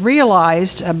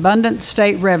realized abundant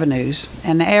state revenues,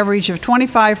 an average of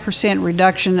 25%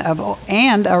 reduction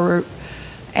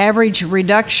average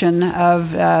reduction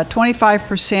of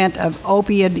 25% of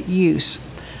opioid use.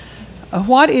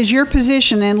 What is your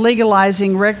position in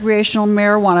legalizing recreational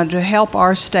marijuana to help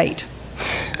our state?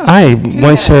 I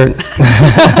once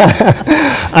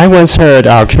heard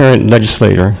our current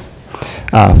legislator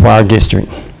for our district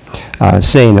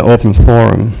say in the open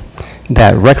forum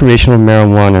that recreational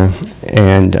marijuana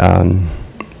and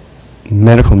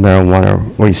medical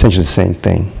marijuana were essentially the same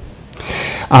thing.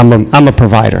 I'm a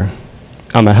provider.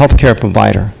 I'm a healthcare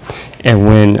provider, and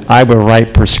when I would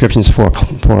write prescriptions for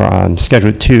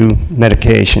Schedule II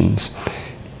medications,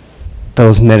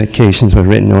 those medications were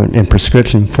written in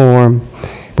prescription form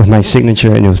with my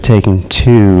signature, and it was taken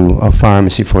to a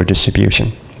pharmacy for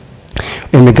distribution.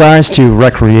 In regards to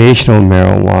recreational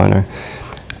marijuana,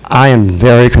 I am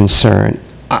very concerned.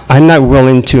 I'm not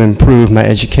willing to improve my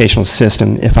educational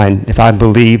system if I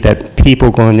believe that people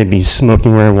are going to be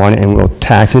smoking marijuana and will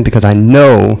tax it, because I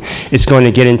know it's going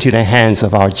to get into the hands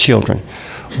of our children.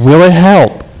 Will it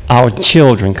help our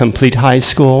children complete high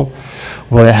school?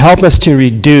 Will it help us to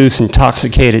reduce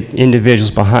intoxicated individuals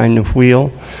behind the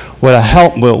wheel?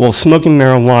 Will smoking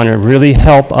marijuana really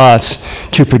help us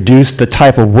to produce the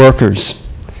type of workers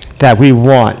that we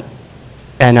want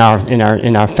in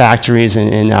our factories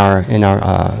and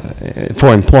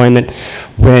for employment,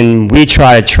 when we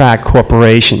try to attract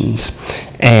corporations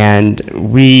and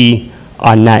we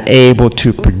are not able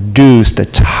to produce the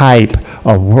type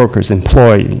of workers,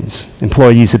 employees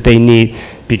that they need,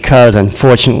 because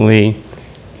unfortunately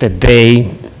that they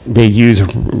use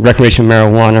recreational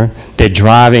marijuana, they're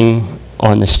driving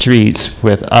on the streets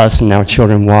with us and our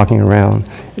children walking around.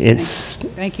 It's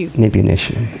Thank you. Maybe an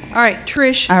issue. All right,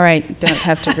 Trish. All right, don't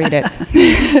have to read it.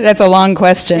 That's a long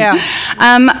question. Yeah.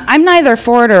 I'm neither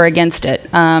for it or against it.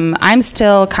 I'm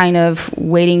still kind of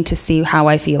waiting to see how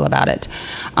I feel about it.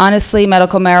 Honestly,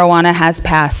 medical marijuana has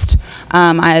passed.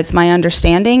 It's my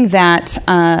understanding that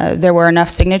there were enough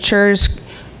signatures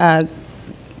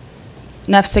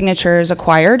enough signatures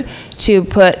acquired to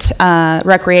put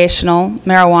recreational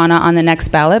marijuana on the next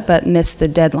ballot, but missed the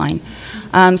deadline.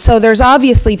 So there's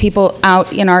obviously people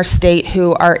out in our state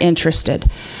who are interested.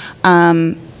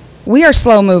 We are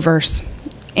slow movers,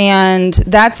 and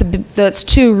that's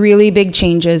two really big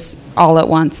changes all at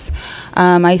once.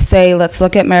 I say let's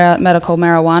look at medical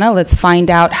marijuana. Let's find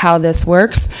out how this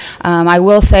works. I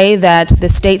will say that the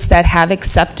states that have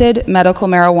accepted medical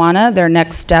marijuana, their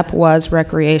next step was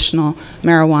recreational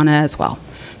marijuana as well.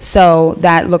 So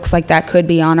that looks like that could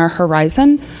be on our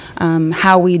horizon.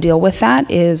 How we deal with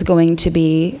that is going to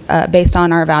be based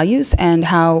on our values and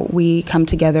how we come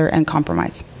together and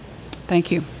compromise.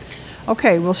 Thank you.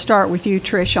 Okay, we'll start with you,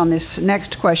 Trish, on this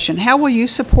next question. How will you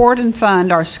support and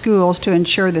fund our schools to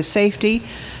ensure the safety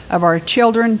of our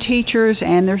children, teachers,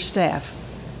 and their staff?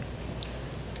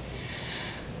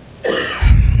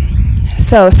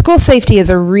 So school safety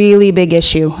is a really big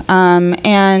issue.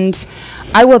 And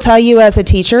I will tell you as a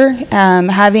teacher,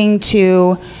 having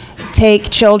to take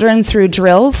children through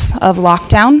drills of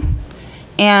lockdown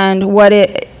and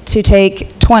to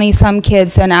take 20-some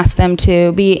kids and ask them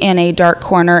to be in a dark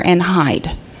corner and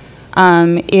hide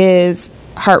is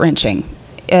heart-wrenching,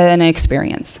 an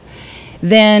experience.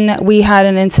 Then we had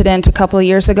an incident a couple of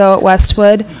years ago at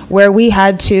Westwood where we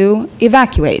had to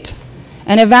evacuate.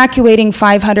 And evacuating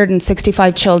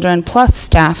 565 children plus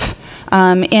staff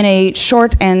in a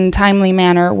short and timely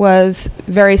manner was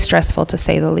very stressful, to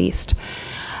say the least.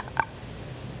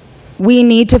 We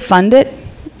need to fund it.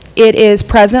 It is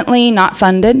presently not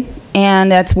funded, and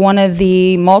that's one of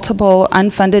the multiple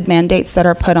unfunded mandates that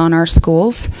are put on our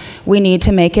schools. We need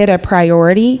to make it a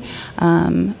priority.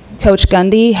 Coach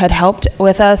Gundy had helped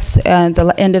with us at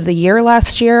the end of the year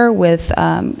last year with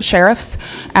sheriffs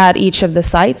at each of the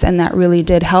sites, and that really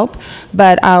did help.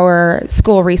 But our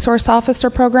school resource officer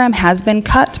program has been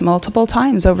cut multiple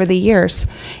times over the years,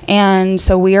 and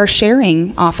so we are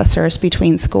sharing officers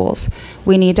between schools.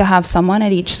 We need to have someone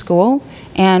at each school,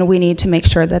 and we need to make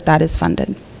sure that that is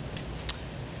funded.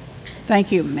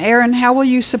 Thank you. Aaron, how will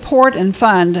you support and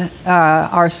fund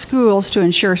our schools to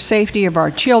ensure safety of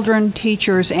our children,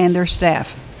 teachers, and their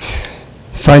staff?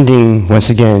 Funding, once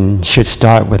again, should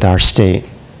start with our state,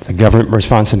 the government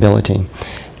responsibility.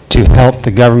 To help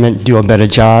the government do a better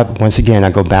job, once again, I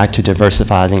go back to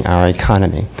diversifying our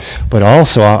economy. But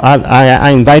also,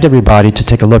 I invite everybody to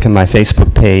take a look at my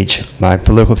Facebook page, my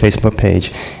political Facebook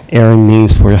page, Aaron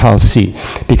Means for House Seat,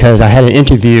 because I had an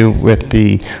interview with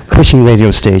the Cushing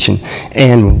radio station,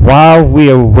 and while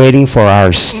we are waiting for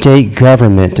our state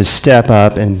government to step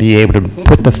up and be able to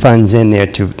put the funds in there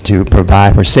to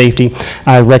provide for safety,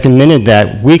 I recommended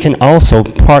that we can also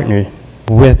partner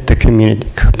with the community,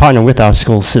 partner with our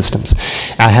school systems.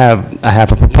 I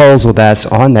have a proposal that's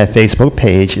on that Facebook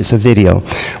page. It's a video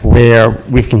where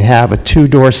we can have a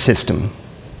two-door system.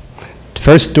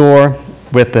 First door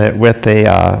with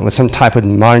some type of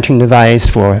monitoring device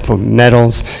for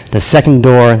metals. The second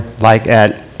door, like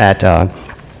at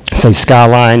say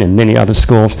Skyline and many other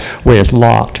schools, where it's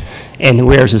locked. And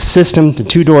whereas a system, the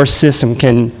two-door system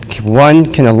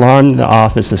one can alarm the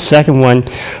office. The second one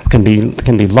can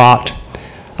be locked.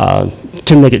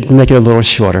 To make it a little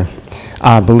shorter.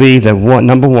 I believe that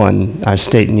number one, our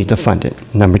state needs to fund it.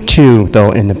 Number two,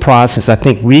 though, in the process, I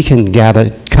think we can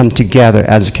come together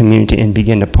as a community and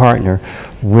begin to partner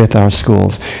with our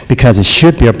schools, because it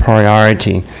should be a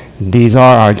priority. These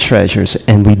are our treasures,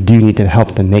 and we do need to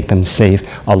help them make them safe,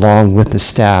 along with the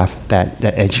staff that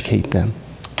educate them.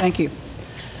 Thank you.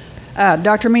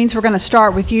 Dr. Means, we're going to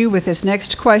start with you with this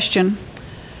next question.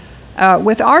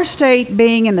 With our state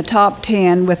being in the top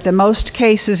 10 with the most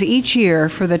cases each year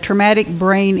for the traumatic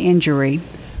brain injury,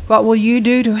 what will you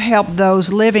do to help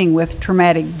those living with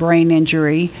traumatic brain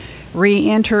injury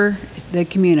re-enter the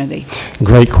community?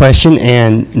 Great question.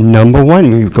 And number one,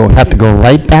 we have to go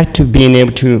right back to being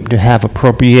able to have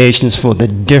appropriations for the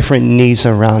different needs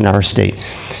around our state.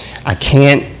 I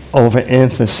can't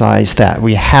overemphasize that.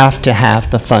 We have to have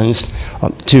the funds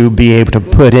to be able to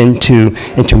put into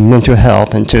mental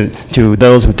health and to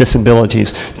those with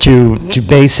disabilities, to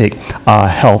basic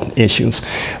health issues.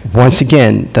 Once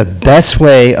again, the best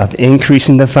way of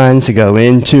increasing the funds to go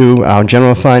into our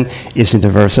general fund is to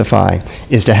diversify,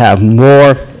 is to have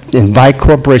more, invite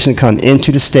corporations to come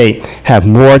into the state, have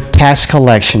more tax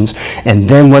collections, and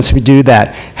then once we do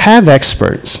that, have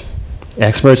experts,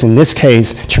 in this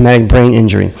case, traumatic brain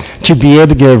injury, to be able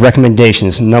to give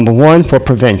recommendations. Number one, for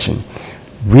prevention.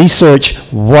 Research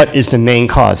what is the main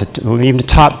cause, even the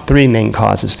top 3 main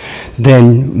causes.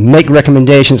 Then make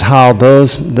recommendations how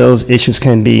those issues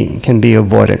can be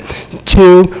avoided.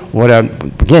 2,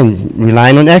 again,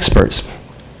 relying on experts.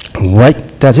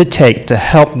 What does it take to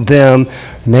help them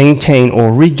maintain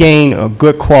or regain a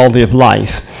good quality of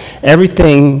life?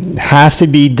 Everything has to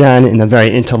be done in a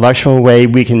very intellectual way.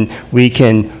 We can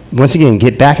once again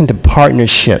get back into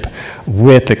partnership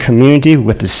with the community,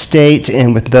 with the state,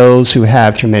 and with those who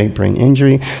have traumatic brain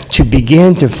injury to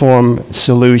begin to form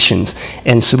solutions.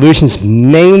 And solutions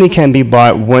mainly can be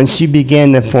brought once you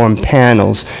begin to form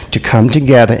panels to come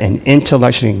together and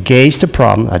intellectually engage the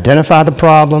problem, identify the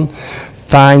problem,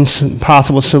 find some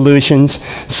possible solutions,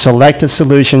 select the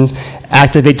solutions,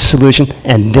 activate the solution,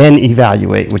 and then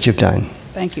evaluate what you've done.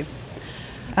 Thank you.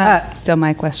 Still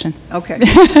my question. Okay.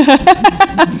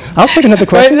 I'll take another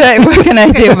question. What can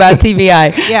I do about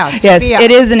TBI? Yeah, Yes, TBI.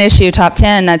 it is an issue. Top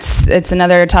 10. It's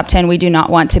another top 10 we do not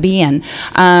want to be in.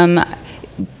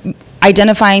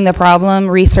 Identifying the problem,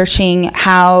 researching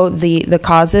how the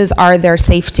causes, are there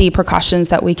safety precautions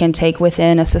that we can take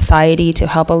within a society to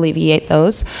help alleviate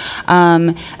those,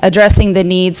 addressing the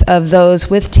needs of those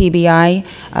with TBI,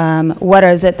 what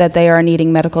is it that they are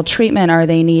needing medical treatment, are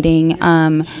they needing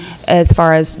as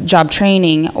far as job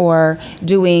training or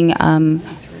doing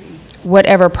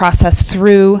whatever process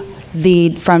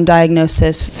from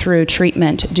diagnosis through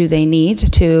treatment do they need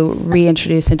to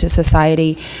reintroduce into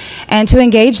society, and to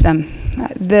engage them.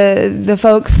 The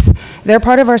folks, they're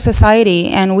part of our society,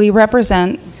 and we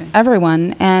represent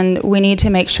everyone, and we need to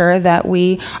make sure that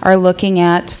we are looking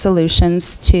at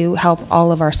solutions to help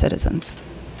all of our citizens.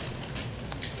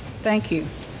 Thank you.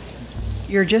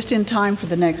 You're just in time for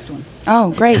the next one.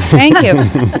 Oh, great. Thank you.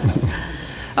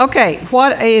 Okay,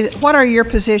 what are your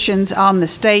positions on the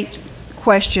state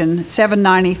question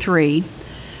 793,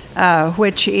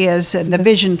 which is the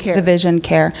vision care? The vision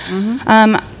care.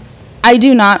 I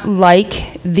do not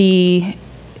like the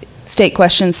state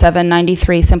question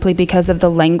 793 simply because of the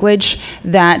language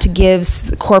that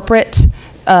gives corporate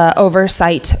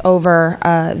oversight over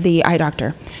the eye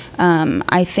doctor.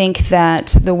 I think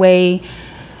that the way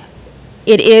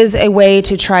it is a way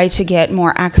to try to get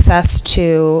more access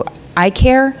to eye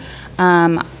care.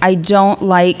 I don't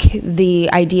like the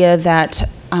idea that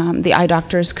the eye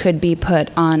doctors could be put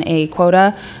on a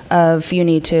quota of you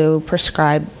need to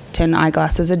prescribe 10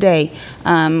 eyeglasses a day,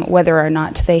 whether or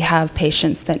not they have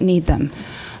patients that need them.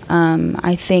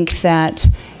 I think that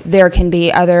there can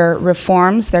be other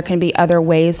reforms, there can be other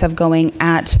ways of going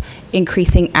at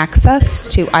increasing access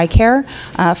to eye care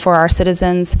for our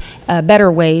citizens, a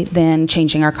better way than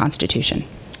changing our Constitution.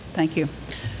 Thank you.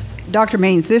 Dr.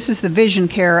 Means, this is the vision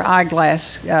care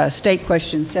eyeglass state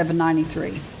question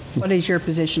 793. What is your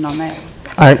position on that?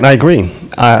 I agree.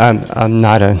 I'm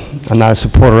not a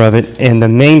supporter of it, and the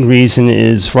main reason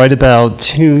is right about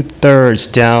 2/3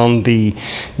 down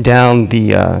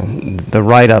the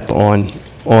write-up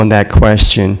on that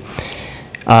question.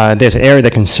 There's an area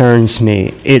that concerns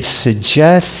me. It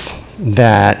suggests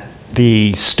that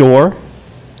the store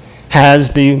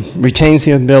retains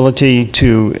the ability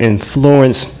to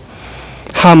influence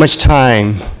how much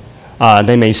time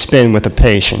they may spend with their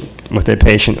patient,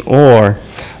 or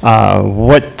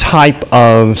what type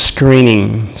of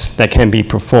screenings that can be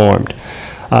performed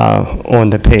on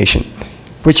the patient,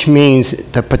 which means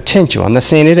the potential, I'm not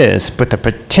saying it is, but the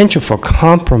potential for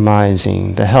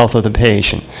compromising the health of the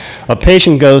patient. A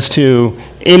patient goes to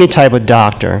any type of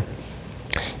doctor,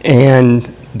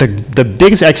 and the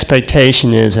biggest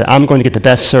expectation is that I'm going to get the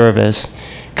best service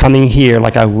coming here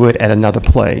like I would at another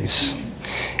place.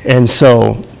 And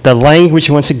so the language,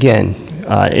 once again,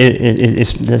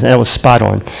 that was spot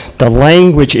on. The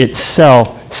language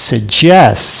itself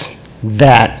suggests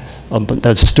that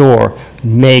the store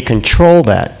may control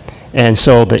that. And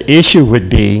so the issue would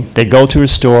be they go to a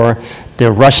store, they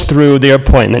rush through their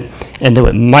appointment, and then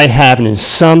what might happen is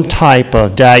some type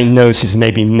of diagnosis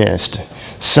may be missed.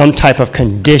 Some type of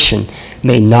condition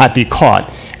may not be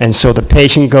caught. And so the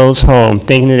patient goes home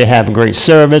thinking that they have a great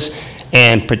service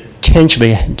and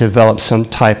potentially develop some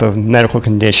type of medical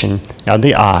condition of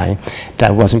the eye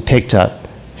that wasn't picked up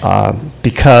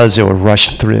because they were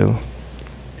rushed through.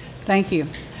 Thank you.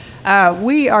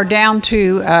 We are down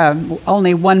to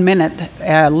only 1 minute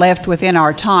left within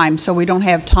our time, so we don't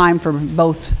have time for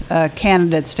both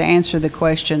candidates to answer the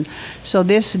question. So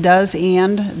this does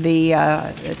end the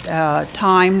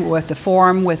time with the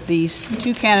forum with these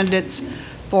two candidates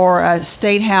for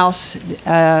State House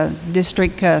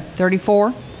District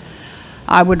 34.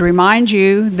 I would remind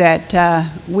you that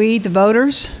we, the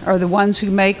voters, are the ones who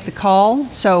make the call.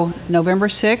 So November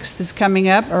 6th is coming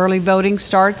up. Early voting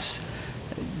starts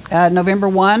November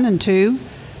 1 and 2.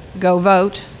 Go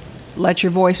vote. Let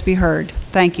your voice be heard.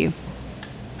 Thank you.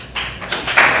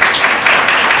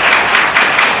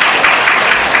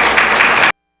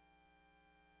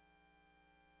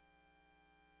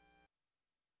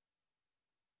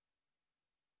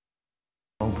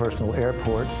 personal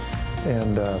airport,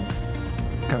 and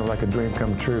kind of like a dream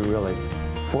come true, really.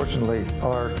 Fortunately,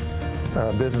 our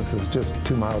business is just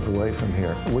 2 miles away from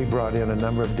here. We brought in a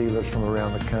number of dealers from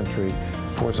around the country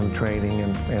for some training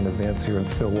and events here in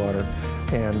Stillwater,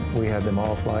 and we had them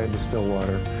all fly into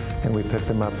Stillwater, and we picked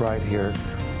them up right here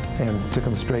and took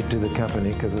them straight to the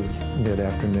company because it was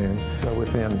mid-afternoon. So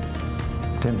within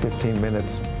 10-15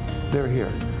 minutes, they're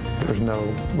here. There's no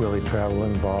really travel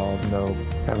involved, no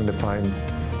having to find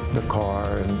the car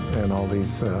and all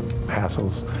these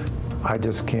hassles. I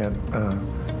just can't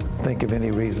think of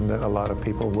any reason that a lot of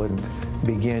people wouldn't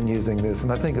begin using this,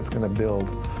 and I think it's going to build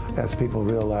as people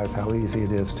realize how easy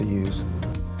it is to use.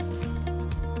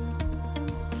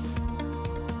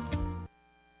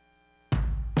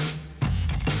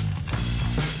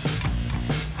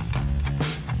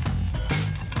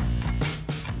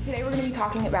 Today we're going to be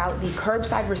talking about the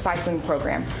curbside recycling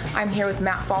program. I'm here with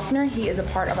Matt Faulkner. He is a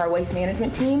part of our waste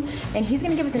management team, and he's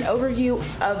going to give us an overview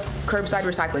of curbside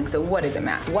recycling. So what is it,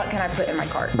 Matt? What can I put in my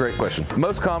cart? Great question.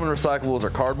 Most common recyclables are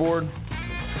cardboard.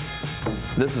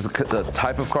 This is the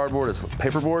type of cardboard. It's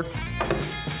paperboard,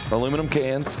 aluminum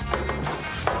cans,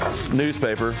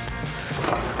 newspaper,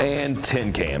 and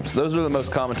tin cans. Those are the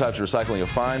most common types of recycling you'll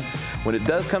find. When it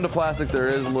does come to plastic, there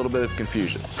is a little bit of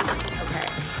confusion. Okay.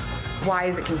 Why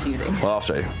is it confusing? Well, I'll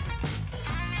show you.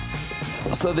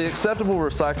 So the acceptable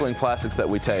recycling plastics that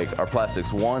we take are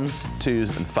plastics 1s,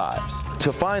 2s, and 5s.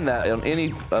 To find that on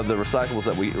any of the recyclables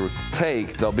that we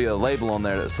take, there'll be a label on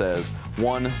there that says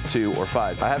 1, 2, or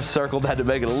 5. I have circled that to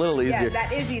make it a little easier. Yeah,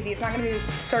 that is easy. It's not going to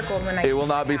be circled when I It will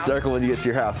not be circled when you get to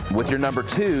your house. With your number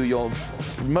 2, you'll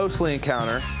mostly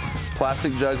encounter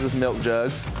plastic jugs as milk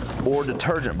jugs or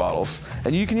detergent bottles.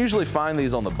 And you can usually find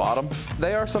these on the bottom.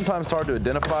 They are sometimes hard to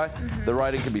identify. The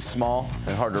writing can be small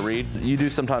and hard to read. You do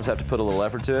sometimes have to put a little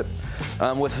effort to it.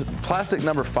 With plastic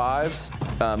number 5s,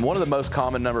 one of the most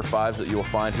common number 5s that you will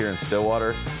find here in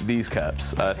Stillwater, these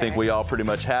cups. I think we all pretty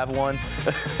much have one,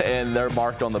 and they're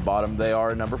marked on the bottom. They are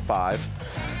a number 5.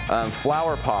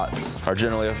 Flower pots are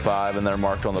generally a 5, and they're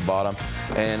marked on the bottom.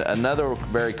 And another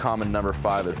very common number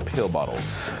 5 is pill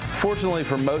bottles. Fortunately,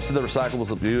 for most of the recyclables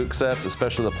that we do accept,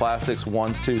 especially the plastics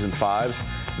 1s, 2s, and 5s,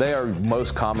 they are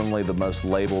most commonly the most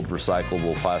labeled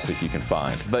recyclable plastic you can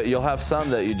find. But you'll have some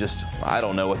that you just, I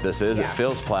don't know what this is. It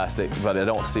feels plastic, but I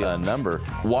don't see a number.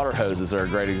 Water hoses are a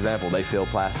great example. They feel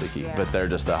plasticky, but they're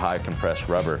just a high compressed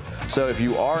rubber. So if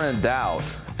you are in doubt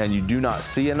and you do not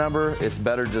see a number, it's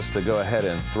better just to go ahead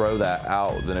and throw that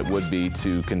out than it would be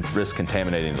to risk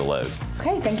contaminating the load.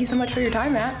 Okay, thank you so much for your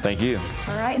time, Matt. Thank you.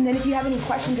 All right, and then if you have any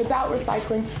questions about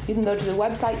recycling, you can go to the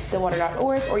website,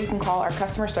 stillwater.org, or you can call our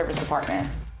customer service department.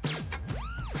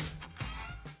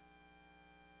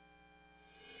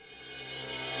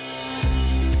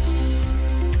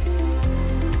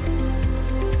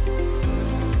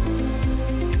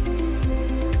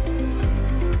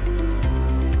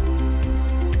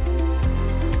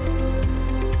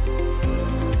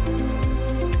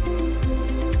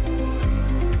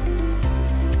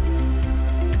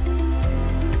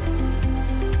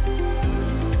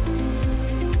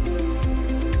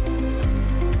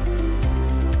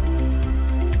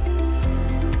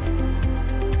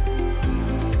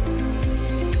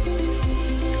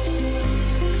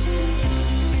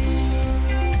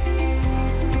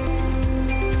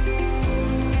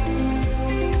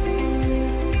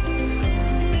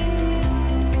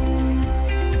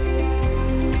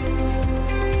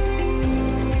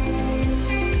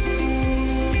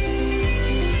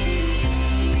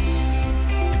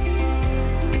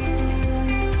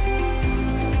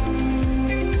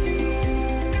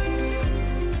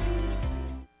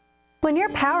 When your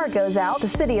power goes out, the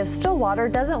City of Stillwater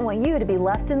doesn't want you to be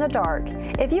left in the dark.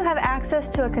 If you have access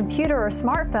to a computer or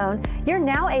smartphone, you're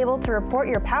now able to report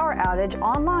your power outage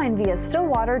online via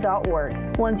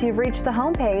stillwater.org. Once you've reached the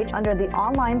homepage under the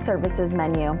Online Services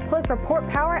menu, click Report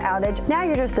Power Outage. Now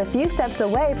you're just a few steps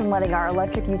away from letting our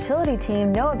electric utility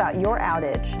team know about your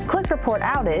outage. Click Report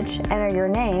Outage, enter your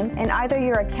name, and either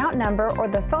your account number or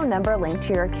the phone number linked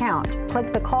to your account.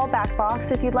 Click the callback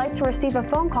box if you'd like to receive a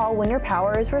phone call when your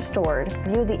power is restored.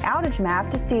 View the outage map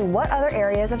to see what other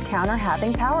areas of town are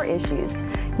having power issues.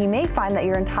 You may find that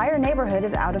your entire neighborhood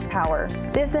is out of power.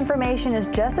 This information is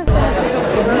just as beneficial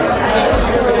to you.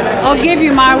 I'll give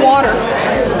you my water.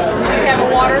 You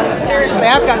have a water? Seriously,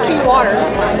 I've got 2 waters.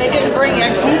 They didn't bring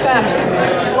extra cups.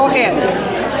 Go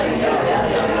ahead.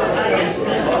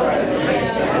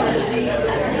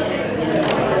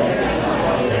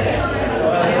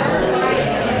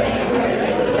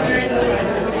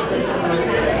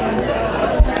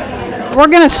 We're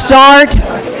going to start.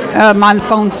 My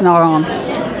phone's not on.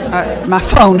 My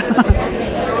phone.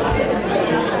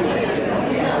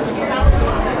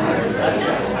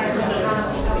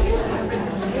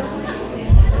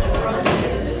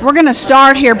 We're going to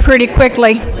start here pretty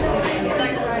quickly.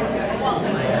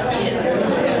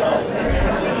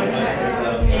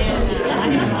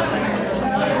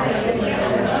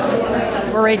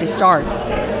 We're ready to start.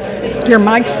 Your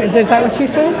mic's, is that what you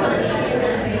said?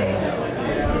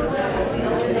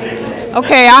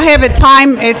 Okay, I have it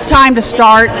time. It's time to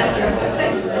start.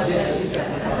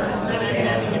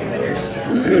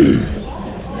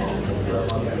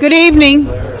 Good evening,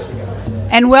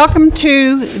 and welcome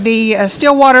to the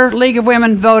Stillwater League of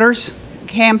Women Voters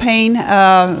campaign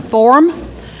forum.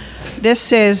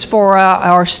 This is for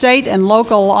our state and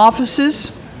local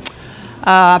offices.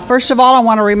 First of all, I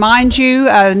want to remind you,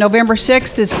 November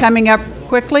 6th is coming up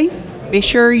quickly. Be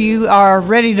sure you are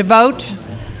ready to vote.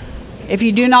 If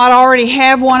you do not already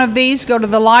have one of these, go to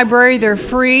the library. They're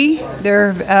free.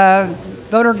 They're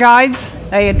voter guides.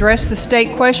 They address the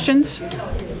state questions.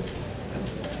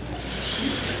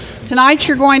 Tonight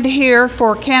you're going to hear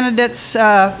for candidates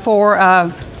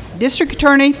for District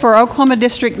Attorney for Oklahoma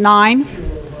District 9.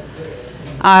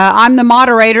 I'm the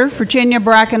moderator, Virginia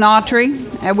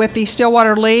Bracken-Autry, with the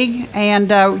Stillwater League,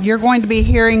 and you're going to be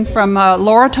hearing from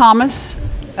Laura Thomas,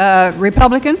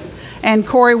 Republican, and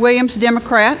Corey Williams,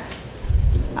 Democrat.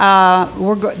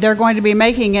 They're going to be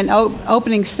making an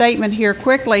opening statement here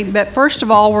quickly, but first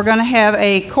of all, we're going to have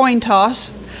a coin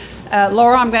toss.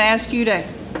 Laura, I'm going to ask you to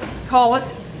call it.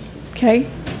 Okay.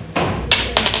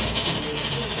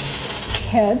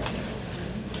 Heads.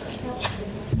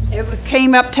 It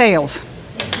came up tails.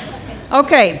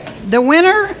 Okay, the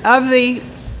winner of the,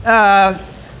 that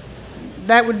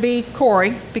would be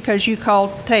Corey, because you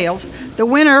called tails. The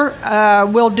winner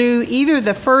will do either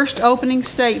the first opening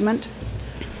statement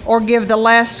or give the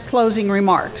last closing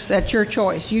remarks. That's your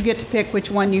choice. You get to pick which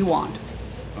one you want.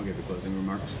 I'll give the closing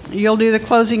remarks. You'll do the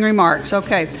closing remarks,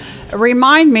 okay.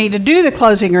 Remind me to do the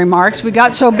closing remarks. We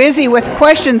got so busy with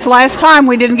questions last time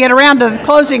we didn't get around to the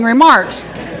closing remarks.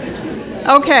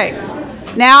 Okay,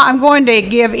 now I'm going to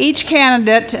give each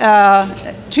candidate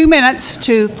 2 minutes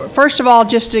to, first of all,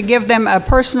 just to give them a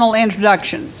personal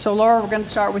introduction. So Laura, we're going to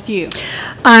start with you.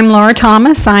 I'm Laura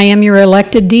Thomas. I am your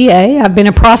elected DA. I've been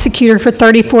a prosecutor for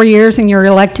 34 years and your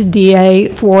elected DA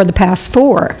for the past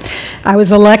 4. I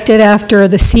was elected after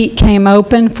the seat came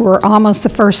open for almost the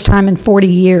first time in 40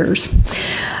 years.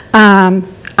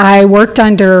 I worked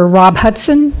under Rob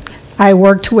Hudson. I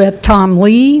worked with Tom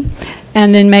Lee,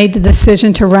 and then made the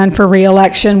decision to run for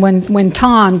re-election when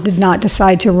Tom did not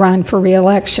decide to run for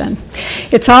re-election.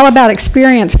 It's all about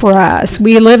experience for us.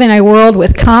 We live in a world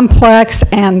with complex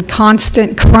and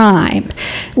constant crime.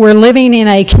 We're living in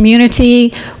a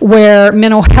community where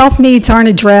mental health needs aren't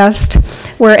addressed,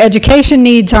 where education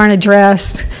needs aren't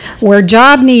addressed, where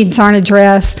job needs aren't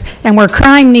addressed, and where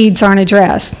crime needs aren't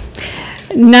addressed.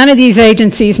 None of these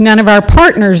agencies, none of our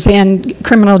partners in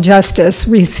criminal justice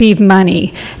receive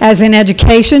money. As in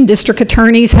education, district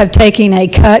attorneys have taken a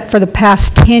cut for the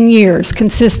past 10 years,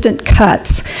 consistent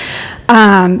cuts.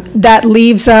 That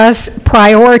leaves us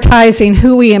prioritizing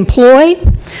who we employ,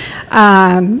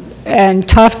 and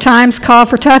tough times call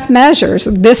for tough measures.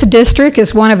 This district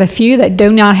is one of a few that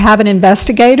do not have an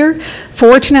investigator.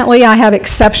 Fortunately, I have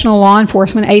exceptional law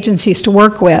enforcement agencies to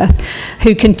work with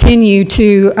who continue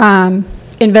to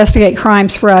investigate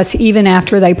crimes for us even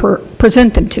after they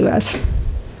present them to us.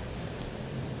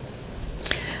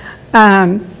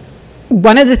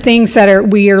 One of the things that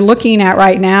we are looking at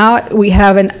right now, we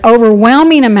have an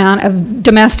overwhelming amount of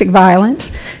domestic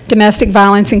violence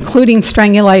including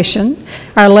strangulation.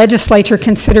 Our legislature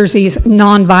considers these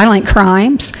nonviolent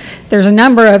crimes. There's a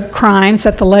number of crimes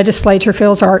that the legislature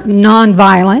feels are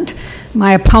nonviolent.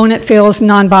 My opponent feels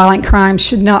nonviolent crimes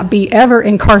should not be ever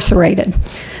incarcerated.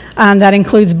 That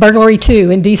includes burglary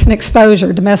too, indecent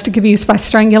exposure, domestic abuse by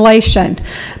strangulation,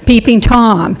 peeping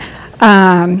Tom,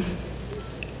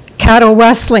 cattle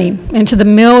rustling into the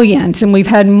millions, and we've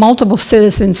had multiple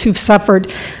citizens who've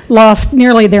lost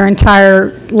nearly their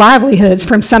entire livelihoods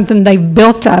from something they've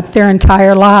built up their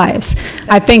entire lives.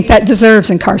 I think that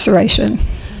deserves incarceration.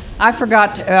 I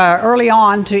forgot early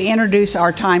on to introduce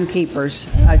our timekeepers,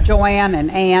 Joanne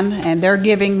and Ann, and they're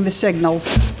giving the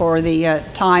signals for the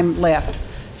time left.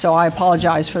 So I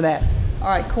apologize for that. All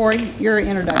right, Corey, your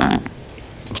introduction.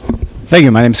 Thank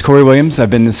you. My name is Corey Williams. I've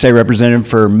been the state representative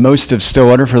for most of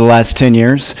Stillwater for the last 10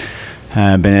 years.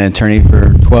 I've been an attorney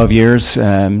for 12 years,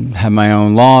 have my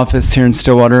own law office here in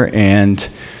Stillwater, and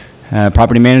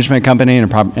property management company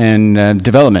and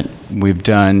development. We've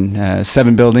done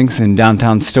 7 buildings in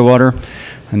downtown Stillwater,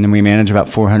 and then we manage about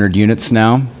 400 units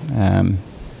now.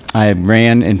 I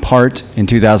ran in part in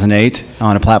 2008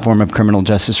 on a platform of criminal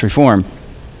justice reform.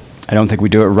 I don't think we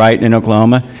do it right in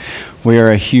Oklahoma. We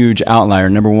are a huge outlier,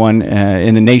 number one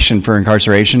in the nation for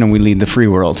incarceration, and we lead the free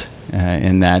world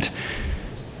in that.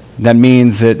 That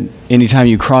means that anytime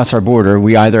you cross our border,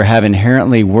 we either have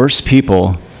inherently worse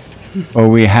people or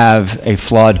we have a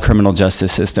flawed criminal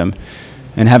justice system.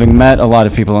 And having met a lot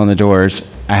of people on the doors,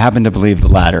 I happen to believe the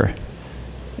latter.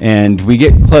 And we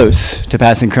get close to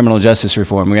passing criminal justice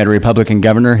reform. We had a Republican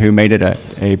governor who made it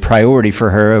a priority for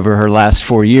her over her last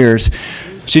 4 years.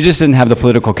 She just didn't have the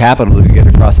political capital to get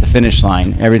across the finish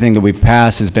line. Everything that we've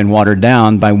passed has been watered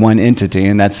down by one entity,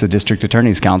 and that's the District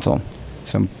Attorney's Council.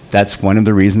 So that's one of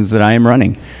the reasons that I am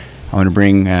running. I want to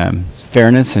bring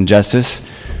fairness and justice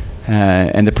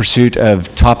and the pursuit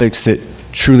of topics that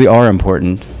truly are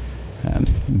important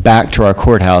back to our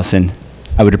courthouse. And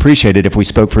I would appreciate it if we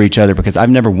spoke for each other, because I've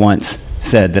never once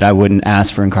said that I wouldn't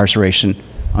ask for incarceration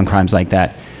on crimes like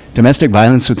that. Domestic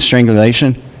violence with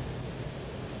strangulation,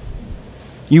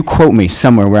 you quote me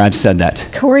somewhere where I've said that.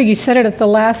 Corey, you said it at the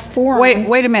last forum.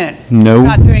 Wait a minute. No,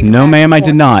 no ma'am, I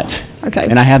did not. Okay.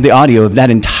 And I have the audio of that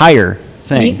entire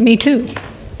thing. Me too.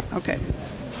 Okay.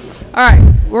 All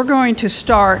right. We're going to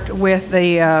start with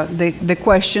the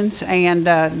questions, and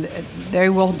they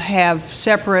will have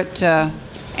separate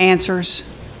answers.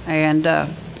 And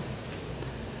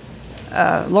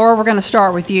Laura, we're going to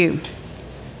start with you.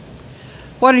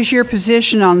 What is your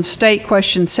position on State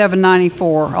Question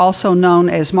 794, also known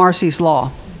as Marsy's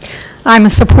Law? I'm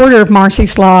a supporter of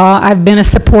Marsy's Law. I've been a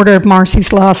supporter of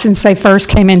Marsy's Law since they first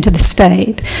came into the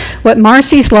state. What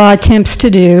Marsy's Law attempts to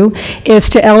do is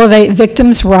to elevate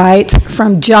victims' rights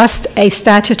from just a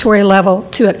statutory level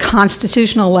to a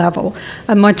constitutional level,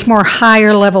 a much more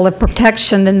higher level of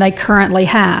protection than they currently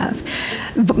have.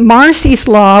 Marsy's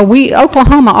Law,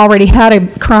 Oklahoma already had a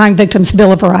Crime Victims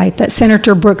Bill of Rights that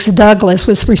Senator Brooks Douglas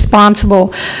was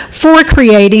responsible for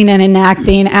creating and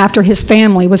enacting after his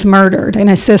family was murdered and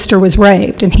his sister was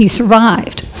raped, and he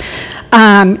survived.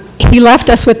 He left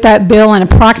us with that bill in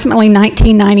approximately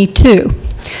 1992.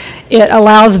 It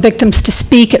allows victims to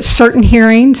speak at certain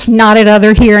hearings, not at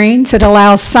other hearings. It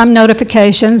allows some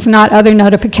notifications, not other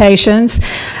notifications.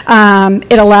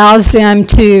 It allows them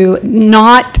to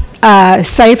not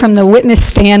say from the witness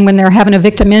stand when they're having a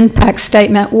victim impact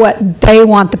statement what they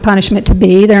want the punishment to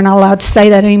be. They're not allowed to say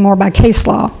that anymore by case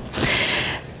law.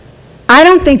 I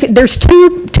don't think there's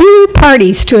two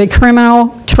parties to a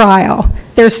criminal trial.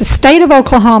 There's the state of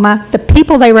Oklahoma, the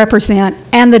people they represent,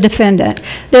 and the defendant.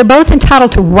 They're both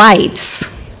entitled to rights.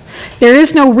 There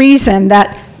is no reason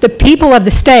that the people of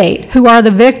the state, who are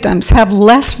the victims, have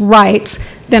less rights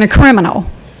than a criminal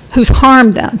who's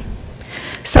harmed them.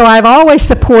 So I've always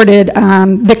supported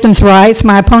victims' rights.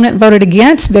 My opponent voted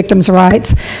against victims'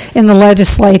 rights in the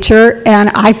legislature, and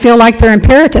I feel like they're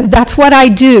imperative. That's what I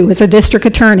do as a district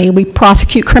attorney. We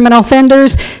prosecute criminal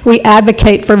offenders. We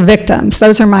advocate for victims.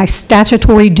 Those are my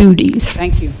statutory duties.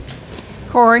 Thank you.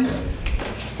 Corey,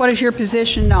 what is your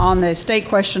position on the state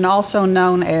question also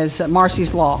known as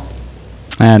Marsy's Law?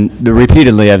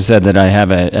 Repeatedly I've said that I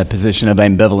have a position of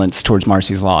ambivalence towards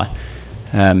Marsy's Law.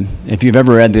 If you've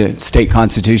ever read the state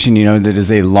constitution, you know that it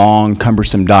is a long,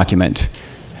 cumbersome document.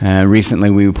 Recently,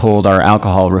 we pulled our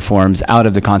alcohol reforms out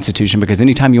of the Constitution because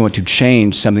anytime you want to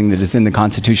change something that is in the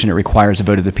Constitution, it requires a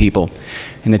vote of the people.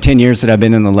 In the 10 years that I've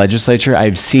been in the legislature,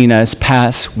 I've seen us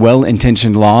pass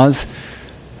well-intentioned laws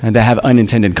that have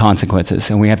unintended consequences,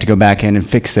 and we have to go back in and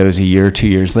fix those a year or 2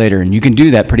 years later. And you can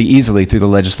do that pretty easily through the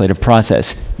legislative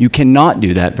process. You cannot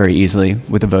do that very easily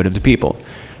with a vote of the people.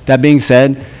 That being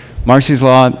said, Marsy's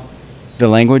Law, the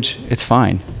language, it's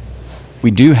fine.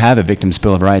 We do have a Victims'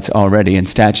 Bill of Rights already in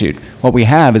statute. What we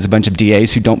have is a bunch of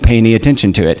DAs who don't pay any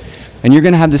attention to it. And you're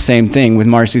going to have the same thing when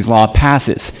Marsy's Law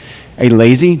passes. A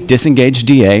lazy, disengaged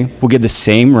DA will give the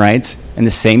same rights and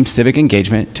the same civic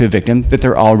engagement to a victim that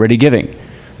they're already giving.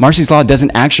 Marsy's Law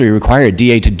doesn't actually require a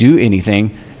DA to do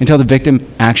anything until the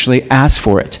victim actually asks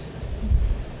for it.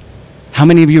 How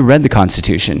many of you read the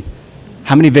Constitution?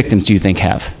 How many victims do you think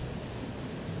have?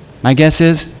 My guess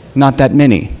is not that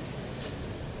many.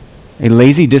 A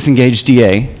lazy, disengaged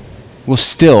DA will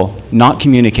still not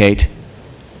communicate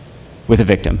with a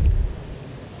victim.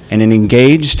 And an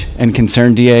engaged and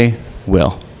concerned DA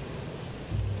will.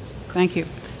 Thank you.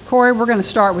 Corey, we're going to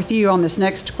start with you on this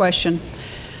next question.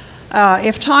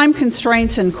 If time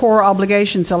constraints and core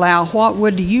obligations allow, what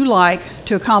would you like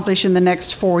to accomplish in the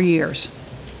next 4 years?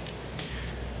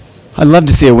 I'd love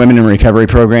to see a women in recovery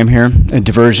program here, a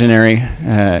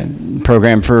diversionary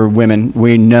program for women.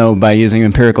 We know by using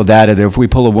empirical data that if we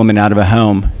pull a woman out of a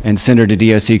home and send her to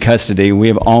DOC custody, we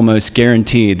have almost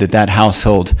guaranteed that that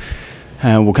household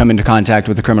will come into contact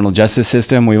with the criminal justice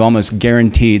system. We've almost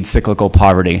guaranteed cyclical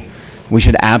poverty. we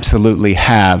should absolutely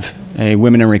have a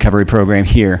Women in Recovery program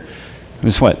here. It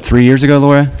was what, 3 years ago,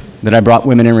 Laura, that I brought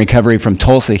Women in Recovery from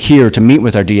Tulsa here to meet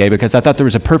with our DA because I thought there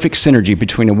was a perfect synergy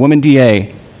between a woman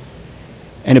DA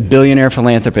and a billionaire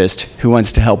philanthropist who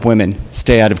wants to help women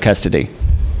stay out of custody.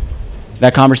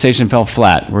 That conversation fell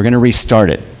flat. We're going to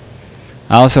restart it.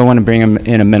 I also want to bring them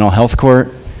in a mental health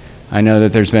court. I know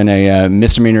that there's been a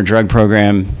misdemeanor drug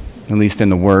program, at least in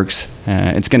the works.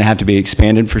 It's going to have to be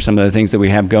expanded for some of the things that we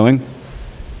have going.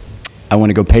 I want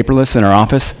to go paperless in our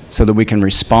office so that we can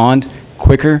respond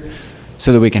quicker,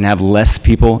 so that we can have less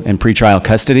people in pretrial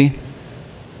custody,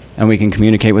 and we can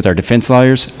communicate with our defense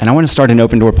lawyers. And I want to start an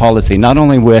open door policy, not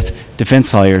only with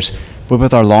defense lawyers, but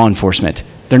with our law enforcement.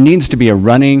 There needs to be a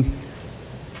running,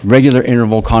 regular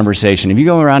interval conversation. If you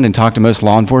go around and talk to most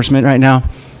law enforcement right now,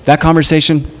 that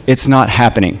conversation, it's not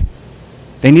happening.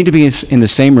 They need to be in the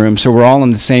same room so we're all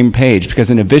on the same page, because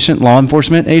an efficient law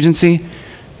enforcement agency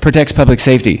protects public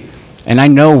safety. And I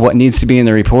know what needs to be in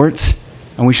the reports,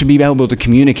 and we should be able to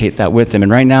communicate that with them.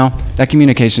 And right now, that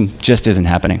communication just isn't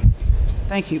happening.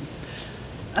 Thank you.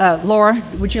 Laura,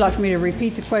 would you like for me to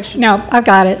repeat the question? No, I've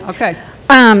got it. Okay.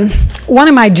 One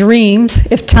of my dreams,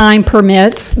 if time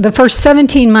permits, the first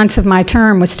 17 months of my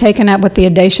term was taken up with the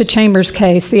Adacia Chambers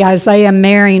case, the Isaiah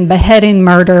Marion beheading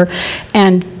murder,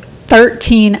 and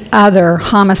 13 other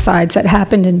homicides that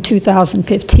happened in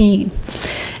 2015.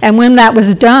 And when that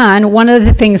was done, one of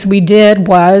the things we did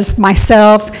was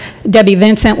myself, Debbie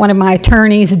Vincent, one of my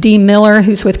attorneys, Dee Miller,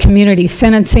 who's with Community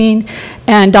Sentencing,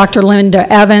 and Dr.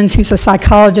 Linda Evans, who's a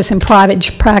psychologist in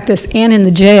private practice and in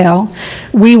the jail,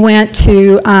 we went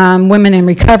to Women in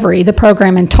Recovery, the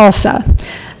program in Tulsa.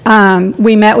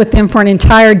 We met with them for an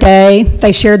entire day.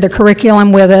 They shared the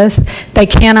curriculum with us. They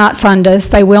cannot fund us.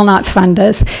 They will not fund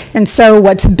us. And so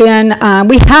what's been,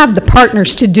 we have the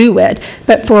partners to do it,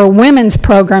 but for a women's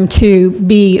program to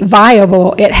be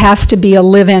viable, it has to be a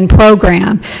live-in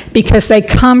program because they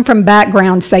come from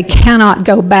backgrounds they cannot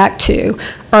go back to,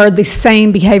 or the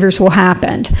same behaviors will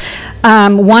happen.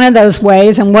 One of those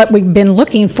ways, and what we've been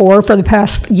looking for the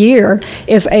past year,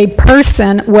 is a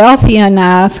person wealthy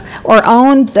enough or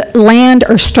owned land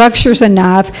or structures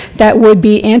enough that would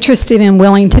be interested and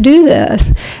willing to do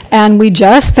this. And we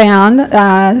just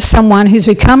found someone who's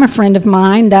become a friend of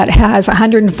mine that has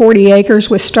 140 acres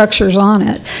with structures on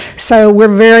it. So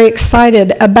we're very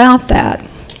excited about that.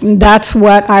 That's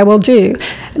what I will do.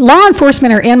 Law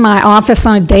enforcement are in my office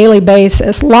on a daily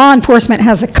basis. Law enforcement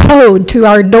has a code to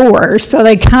our doors, so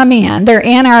they come in. They're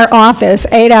in our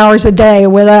office 8 hours a day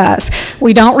with us.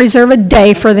 We don't reserve a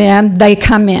day for them. They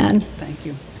come in. Thank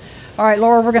you. All right,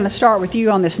 Laura, we're going to start with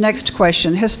you on this next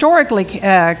question. Historically,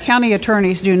 county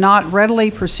attorneys do not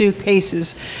readily pursue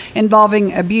cases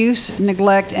involving abuse,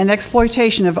 neglect, and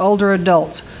exploitation of older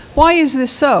adults. Why is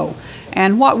this so?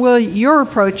 And what will your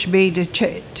approach be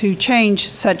to change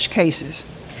such cases?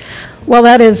 Well,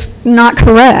 that is not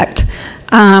correct.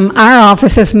 Our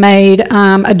office has made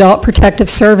adult protective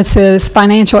services,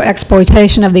 financial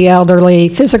exploitation of the elderly,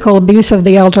 physical abuse of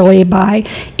the elderly by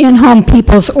in-home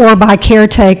peoples or by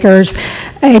caretakers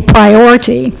a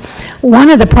priority. One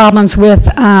of the problems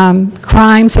with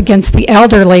crimes against the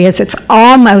elderly is it's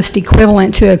almost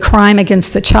equivalent to a crime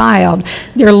against the child.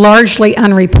 They're largely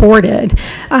unreported.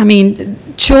 I mean,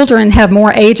 children have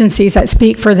more agencies that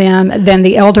speak for them than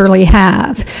the elderly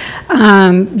have.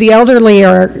 The elderly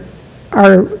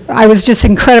I was just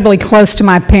incredibly close to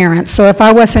my parents, so if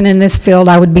I wasn't in this field,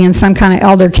 I would be in some kind of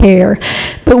elder care.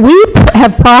 But we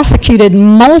have prosecuted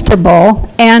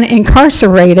multiple and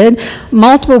incarcerated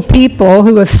multiple people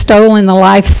who have stolen the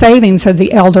life savings of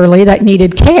the elderly that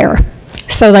needed care.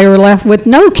 So they were left with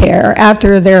no care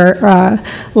after their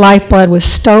lifeblood was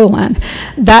stolen.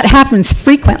 That happens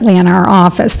frequently in our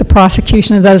office, the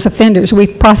prosecution of those offenders.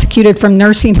 We've prosecuted from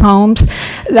nursing homes,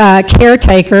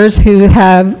 caretakers who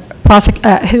have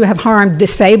harmed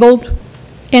disabled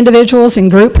individuals in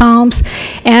group homes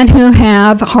and who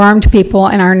have harmed people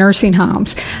in our nursing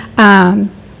homes.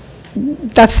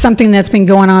 That's something that's been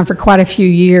going on for quite a few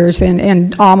years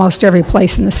in almost every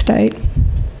place in the state.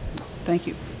 Thank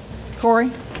you.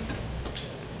 Corey?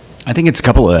 I think it's a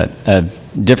couple of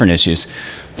different issues.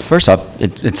 First off,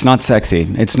 it's not sexy.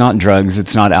 It's not drugs.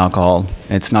 It's not alcohol.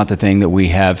 It's not the thing that we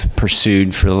have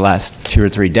pursued for the last 2 or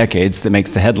 3 decades that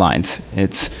makes the headlines.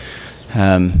 It's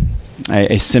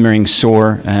a simmering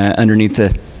sore underneath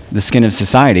the skin of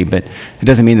society, but it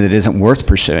doesn't mean that it isn't worth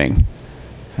pursuing.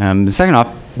 Second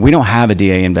off, we don't have a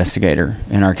DA investigator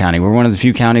in our county. We're one of the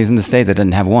few counties in the state that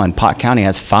doesn't have one. Pot County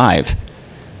has 5.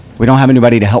 We don't have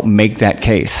anybody to help make that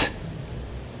case.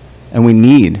 And we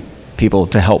need people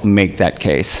to help make that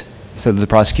case. so that the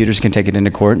prosecutors can take it into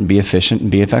court and be efficient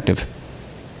and be effective.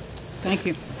 Thank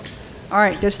you. All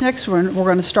right, this next one, we're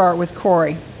going to start with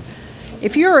Corey.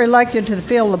 If you were elected to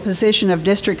fill the position of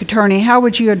district attorney, how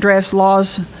would you address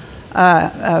laws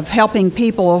of helping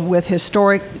people with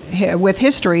histories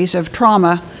of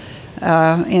trauma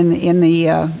in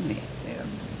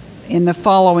the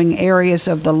following areas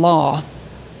of the law?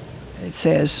 It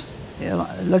says,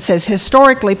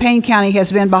 historically, Payne County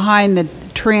has been behind the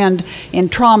trend in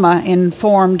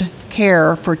trauma-informed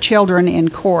care for children in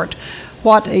court.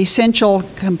 What essential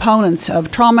components of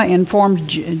trauma-informed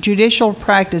judicial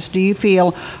practice do you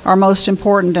feel are most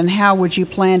important, and how would you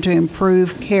plan to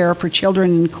improve care for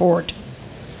children in court?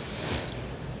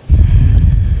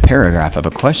 Paragraph of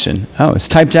a question. Oh, it's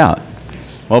typed out.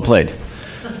 Well played.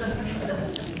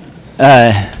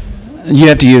 You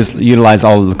have to utilize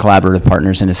all of the collaborative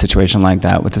partners in a situation like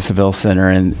that with the Seville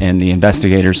Center and the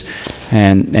investigators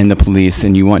and the police,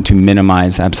 and you want to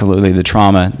minimize absolutely the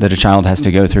trauma that a child has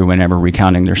to go through whenever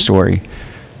recounting their story.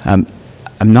 I'm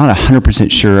not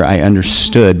 100% sure I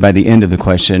understood by the end of the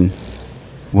question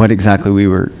what exactly we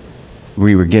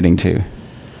were getting to.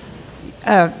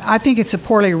 I think it's a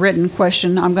poorly written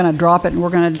question. I'm going to drop it and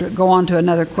we're going to go on to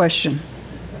another question.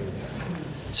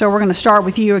 So we're going to start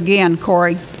with you again,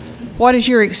 Corey. What is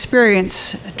your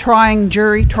experience trying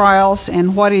jury trials,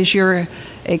 and what is your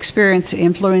experience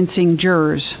influencing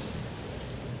jurors?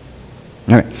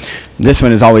 All right. This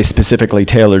one is always specifically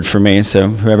tailored for me, so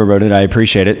whoever wrote it, I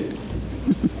appreciate it.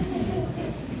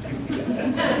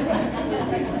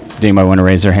 Did anybody want to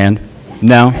raise their hand?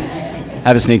 No?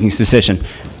 Have a sneaking suspicion?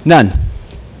 None.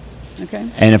 Okay.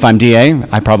 And if I'm DA,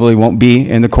 I probably won't be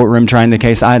in the courtroom trying the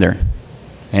case either.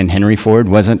 And Henry Ford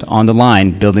wasn't on the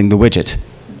line building the widget.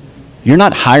 You're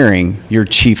not hiring your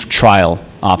chief trial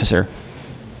officer.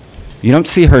 You don't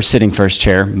see her sitting first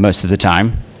chair most of the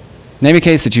time. Name a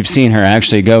case that you've seen her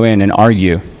actually go in and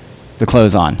argue the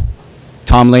close on.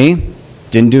 Tom Lee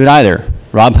didn't do it either.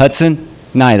 Rob Hudson,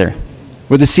 neither.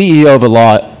 We're the CEO of a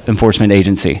law enforcement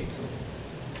agency.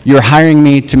 You're hiring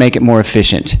me to make it more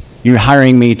efficient. You're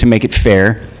hiring me to make it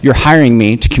fair. You're hiring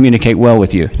me to communicate well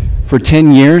with you. For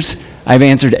 10 years, I've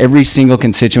answered every single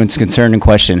constituent's concern and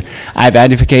question. I've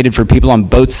advocated for people on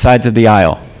both sides of the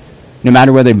aisle, no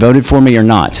matter whether they voted for me or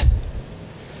not.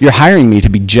 You're hiring me to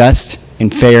be just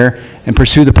and fair and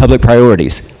pursue the public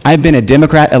priorities. I've been a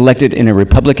Democrat elected in a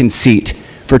Republican seat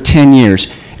for 10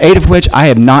 years, 8 of which I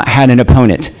have not had an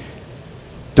opponent.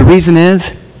 The reason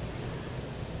is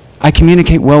I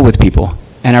communicate well with people,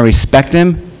 and I respect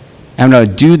them, and I'm going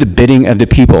to do the bidding of the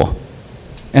people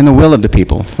and the will of the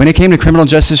people. When it came to criminal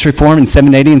justice reform in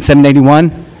 780 and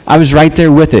 781, I was right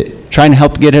there with it, trying to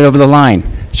help get it over the line.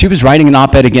 She was writing an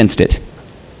op-ed against it.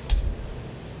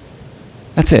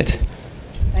 That's it.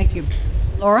 Thank you.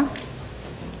 Laura?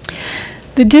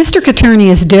 The district attorney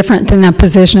is different than the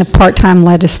position of part-time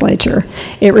legislature.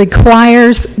 It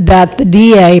requires that the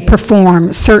DA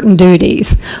perform certain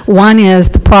duties. One is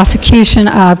the prosecution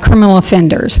of criminal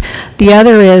offenders. The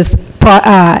other is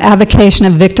avocation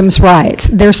of victims' rights.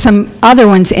 There's some other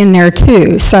ones in there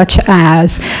too, such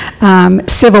as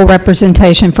civil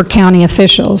representation for county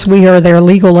officials. We are their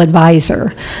legal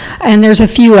advisor. And there's a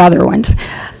few other ones.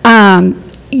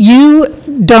 You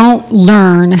don't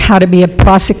learn how to be a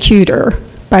prosecutor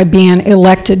by being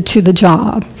elected to the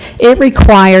job. It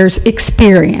requires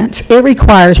experience. It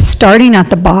requires starting at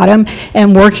the bottom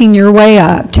and working your way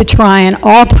up to trying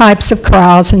all types of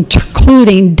trials,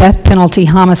 including death penalty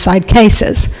homicide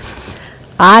cases.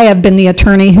 I have been the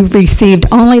attorney who received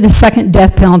only the second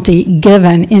death penalty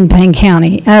given in Payne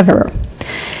County ever.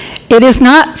 It is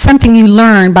not something you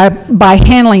learn by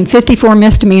handling 54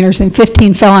 misdemeanors and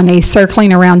 15 felonies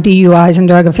circling around DUIs and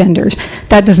drug offenders.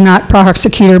 That does not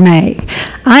prosecutor make.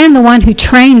 I am the one who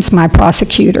trains my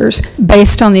prosecutors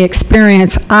based on the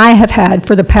experience I have had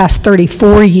for the past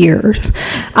 34 years.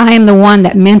 I am the one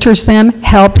that mentors them,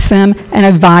 helps them, and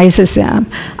advises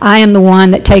them. I am the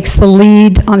one that takes the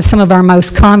lead on some of our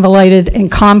most convoluted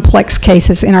and complex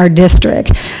cases in our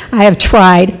district. I have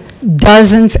tried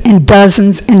dozens and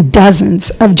dozens and dozens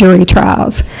of jury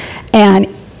trials. And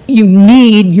you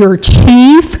need your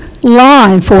chief law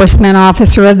enforcement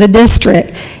officer of the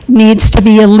district needs to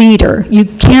be a leader. You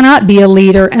cannot be a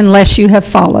leader unless you have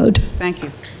followed. Thank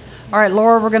you. All right,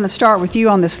 Laura, we're going to start with you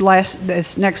on this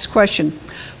next question.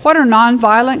 What are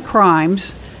nonviolent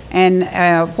crimes, and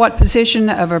what position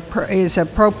is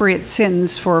appropriate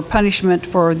sentence for punishment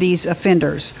for these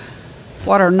offenders?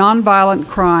 What are nonviolent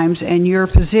crimes and your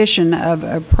position of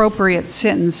appropriate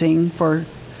sentencing for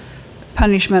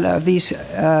punishment of these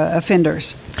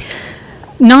offenders?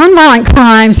 Nonviolent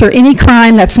crimes are any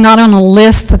crime that's not on a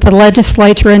list that the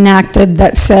legislature enacted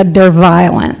that said they're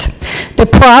violent. The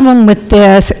problem with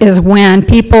this is when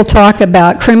people talk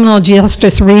about criminal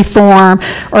justice reform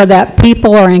or that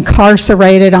people are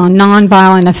incarcerated on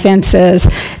nonviolent offenses,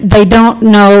 they don't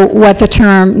know what the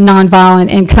term nonviolent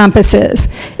encompasses.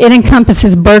 It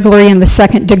encompasses burglary in the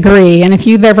second degree, and if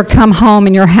you've ever come home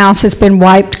and your house has been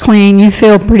wiped clean, you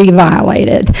feel pretty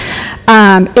violated.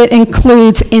 It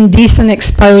includes indecent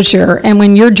exposure, and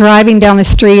when you're driving down the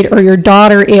street or your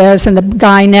daughter is and the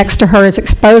guy next to her is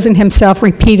exposing himself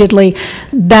repeatedly,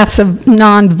 that's a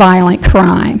nonviolent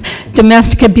crime.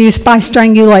 Domestic abuse by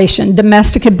strangulation,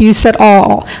 domestic abuse at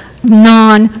all,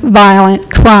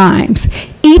 nonviolent crimes.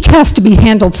 Each has to be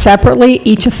handled separately.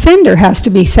 Each offender has to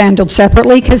be handled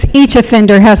separately because each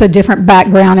offender has a different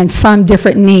background and some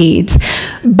different needs.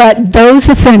 But those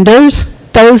offenders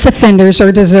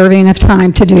are deserving of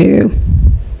time to do.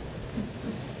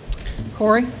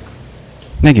 Corey?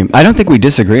 Thank you. I don't think we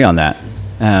disagree on that.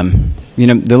 You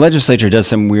know, the legislature does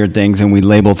some weird things, and we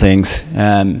label things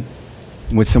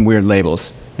with some weird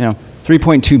labels. You know,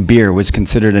 3.2 beer was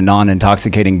considered a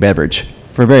non-intoxicating beverage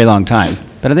for a very long time.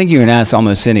 But I think you can ask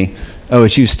almost any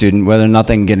OSU student whether or not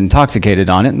they can get intoxicated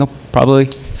on it, and they'll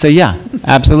probably say, yeah,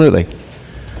 absolutely.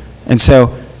 And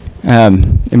so, I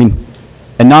mean,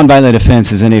 a nonviolent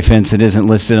offense is any offense that isn't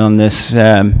listed on this.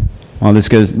 Well,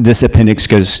 this appendix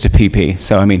goes to PP.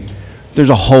 So, I mean, there's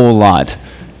a whole lot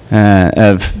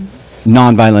of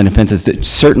nonviolent offenses that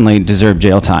certainly deserve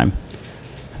jail time.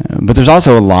 But there's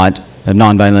also a lot of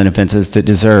nonviolent offenses that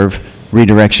deserve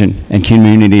redirection and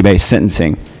community-based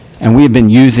sentencing. And we have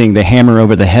been using the hammer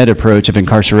over the head approach of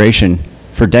incarceration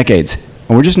for decades,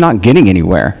 and we're just not getting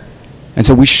anywhere. And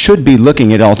so we should be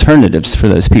looking at alternatives for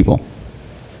those people.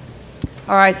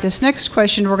 All right, this next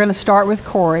question, we're going to start with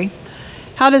Corey.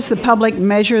 How does the public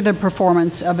measure the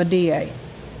performance of a DA?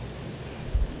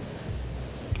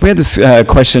 We had this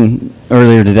question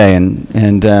earlier today,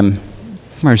 and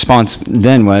my response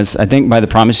then was, I think by the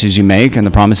promises you make and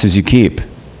the promises you keep.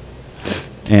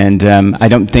 And I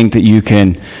don't think that you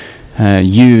can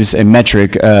use a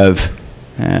metric of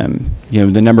you know,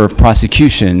 the number of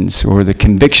prosecutions or the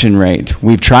conviction rate.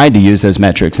 We've tried to use those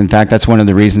metrics. In fact, that's one of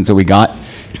the reasons that we got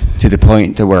to the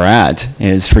point that we're at,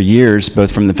 is for years,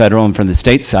 both from the federal and from the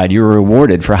state side, you were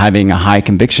rewarded for having a high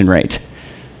conviction rate.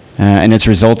 And it's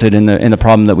resulted in the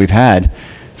problem that we've had.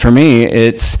 For me,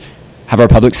 it's, have our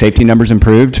public safety numbers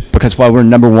improved? Because while we're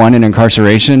 #1 in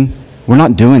incarceration, we're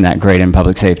not doing that great in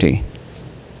public safety.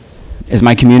 Is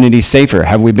my community safer?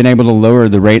 Have we been able to lower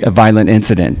the rate of violent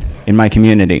incident in my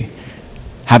community?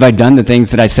 Have I done the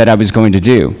things that I said I was going to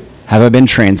do? Have I been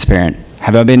transparent?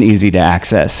 Have I been easy to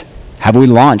access? Have we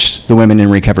launched the Women in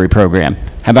Recovery program?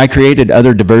 Have I created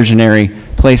other diversionary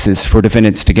places for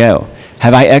defendants to go?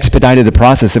 Have I expedited the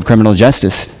process of criminal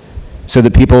justice so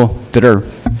that people that are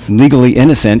legally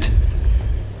innocent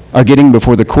are getting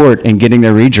before the court and getting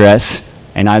their redress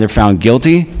and either found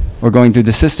guilty or going through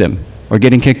the system or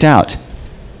getting kicked out?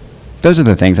 Those are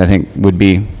the things I think would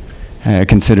be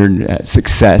considered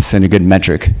success and a good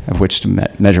metric of which to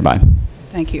measure by.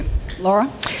 Thank you. Laura?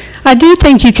 I do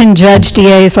think you can judge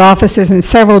DA's offices in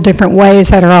several different ways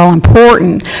that are all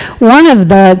important. One of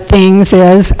the things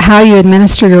is how you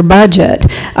administer your budget.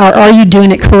 Are you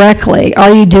doing it correctly?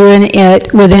 Are you doing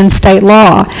it within state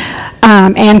law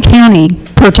and county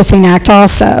Purchasing Act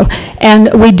also?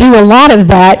 And we do a lot of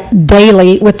that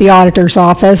daily with the auditor's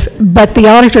office, but the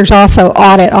auditors also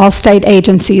audit all state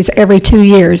agencies every 2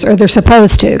 years, or they're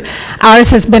supposed to. Ours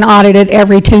has been audited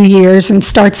every 2 years and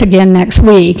starts again next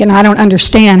week, and I don't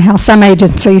understand how some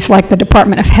agencies like the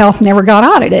Department of Health never got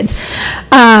audited.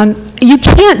 You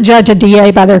can't judge a DA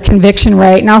by their conviction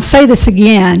rate, and I'll say this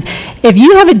again. If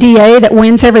you have a DA that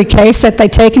wins every case that they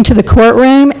take into the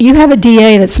courtroom, you have a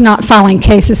DA that's not filing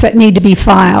cases that need to be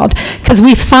filed, because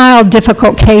we file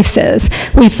difficult cases.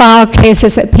 We file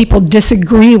cases that people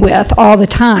disagree with all the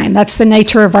time. That's the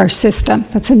nature of our system.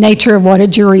 That's the nature of what a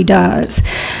jury does.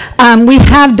 We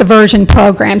have diversion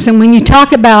programs, and when you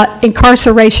talk about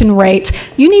incarceration rates,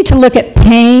 you need to look at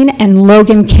Payne and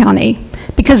Logan County,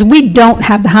 because we don't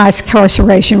have the highest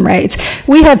incarceration rates.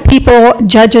 We have people,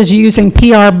 judges using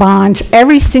PR bonds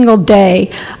every single day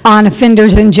on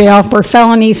offenders in jail for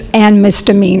felonies and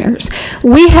misdemeanors.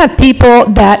 We have people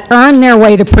that earn their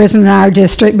way to prison in our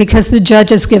district because the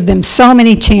judges give them so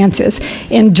many chances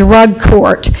in drug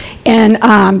court, in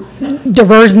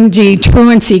diversion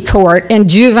truancy court, in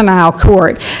juvenile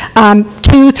court.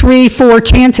 2, 3, 4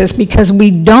 chances, because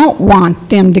we don't want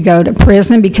them to go to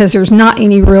prison because there's not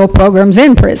any real programs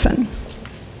in prison.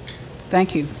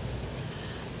 Thank you.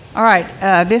 All right,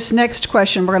 this next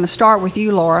question, we're going to start with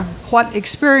you, Laura. What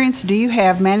experience do you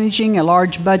have managing a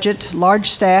large budget, large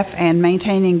staff, and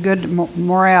maintaining good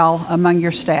morale among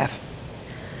your staff?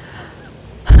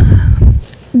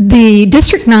 The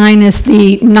District 9 is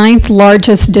the 9th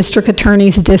largest district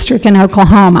attorney's district in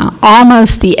Oklahoma,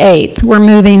 almost the 8th. We're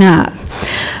moving up.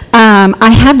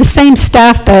 I have the same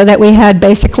staff, though, that we had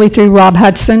basically through Rob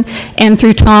Hudson and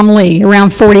through Tom Lee,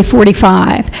 around 40,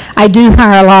 45. I do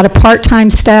hire a lot of part-time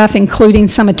staff, including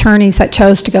some attorneys that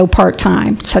chose to go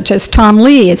part-time, such as Tom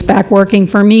Lee is back working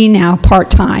for me now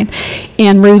part-time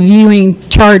and reviewing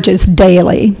charges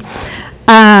daily.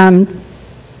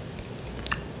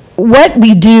 What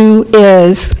we do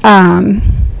is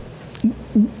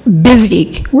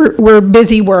busy. We're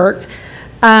busy work,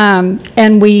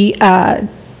 and we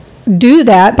do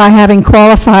that by having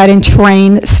qualified and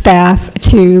trained staff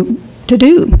to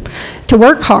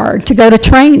work hard, to go to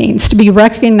trainings, to be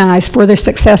recognized for their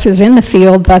successes in the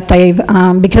field that they've,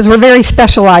 because we're very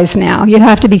specialized now. You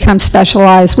have to become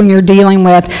specialized when you're dealing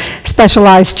with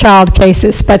specialized child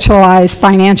cases, specialized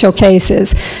financial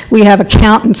cases. We have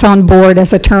accountants on board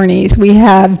as attorneys. We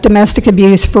have domestic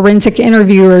abuse, forensic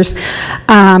interviewers,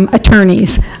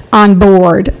 attorneys on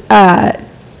board.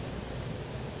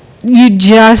 You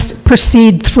just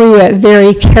proceed through it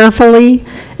very carefully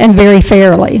and very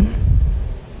fairly.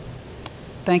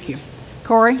 Thank you.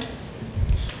 Corey?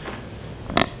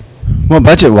 Well,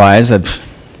 budget-wise, I've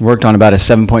worked on about a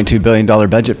 $7.2 billion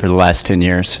budget for the last 10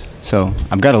 years. So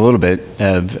I've got a little bit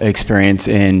of experience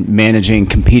in managing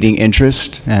competing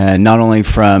interest, not only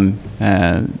from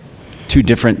two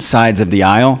different sides of the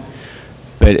aisle,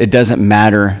 but it doesn't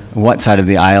matter what side of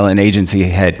the aisle an agency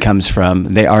head comes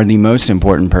from. They are the most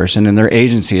important person, and their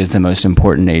agency is the most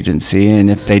important agency. And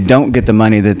if they don't get the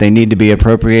money that they need to be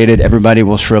appropriated, everybody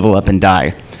will shrivel up and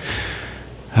die.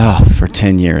 Oh, for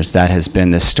 10 years, that has been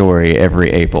the story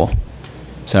every April.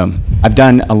 So I've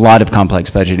done a lot of complex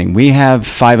budgeting. We have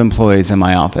 5 employees in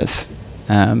my office.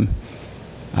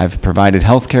 I've provided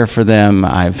health care for them.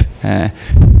 I've,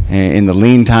 in the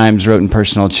lean times, wrote in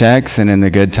personal checks, and in the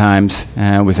good times,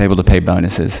 was able to pay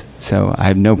bonuses. So I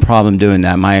have no problem doing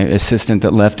that. My assistant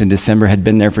that left in December had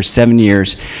been there for 7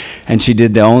 years, and she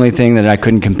did the only thing that I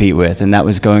couldn't compete with, and that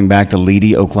was going back to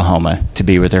Leedy, Oklahoma, to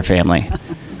be with her family.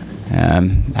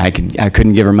 I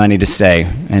couldn't give her money to stay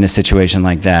in a situation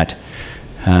like that.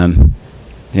 You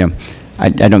know, I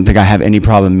don't think I have any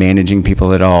problem managing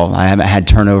people at all. I haven't had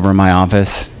turnover in my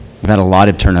office. We've had a lot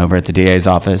of turnover at the DA's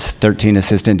office, 13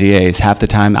 assistant DAs. Half the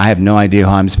time, I have no idea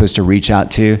who I'm supposed to reach out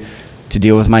to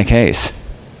deal with my case.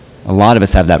 A lot of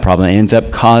us have that problem. It ends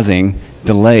up causing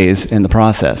delays in the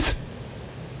process.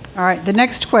 All right, the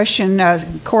next question,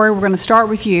 Corey, we're going to start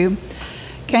with you.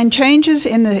 Can changes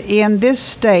in this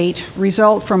state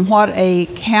result from what a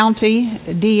county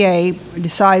DA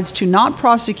decides to not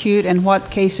prosecute and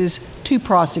what cases to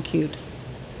prosecute?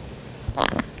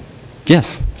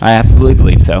 Yes, I absolutely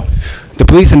believe so. The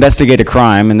police investigate a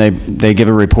crime and they give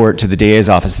a report to the DA's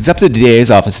office. It's up to the DA's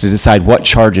office to decide what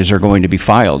charges are going to be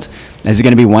filed. Is it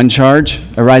going to be one charge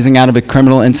arising out of a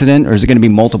criminal incident, or is it going to be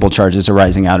multiple charges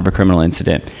arising out of a criminal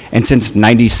incident? And since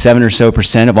 97% or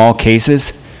so of all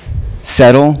cases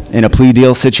settle in a plea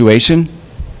deal situation,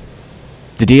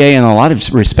 the DA in a lot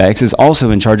of respects is also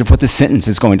in charge of what the sentence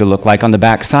is going to look like on the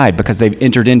back side, because they've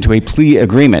entered into a plea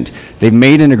agreement. They've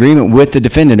made an agreement with the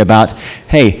defendant about,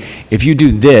 hey, if you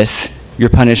do this, your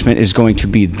punishment is going to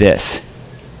be this.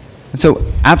 And so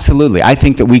absolutely, I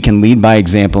think that we can lead by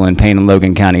example in Payne and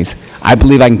Logan counties. I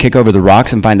believe I can kick over the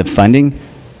rocks and find the funding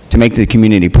to make the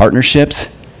community partnerships.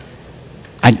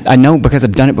 I know because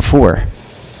I've done it before.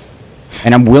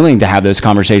 And I'm willing to have those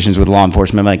conversations with law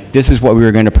enforcement. I'm like, this is what we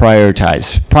were going to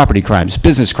prioritize. Property crimes,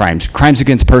 business crimes, crimes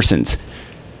against persons.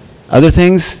 Other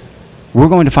things, we're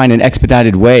going to find an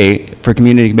expedited way for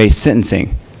community-based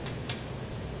sentencing.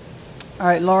 All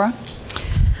right, Laura?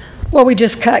 Well, we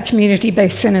just cut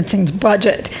community-based sentencing's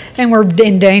budget, and we're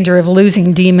in danger of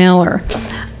losing D. Miller.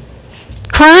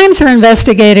 Crimes are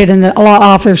investigated and the law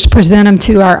officers present them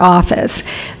to our office.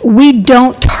 We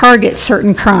don't target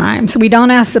certain crimes. We don't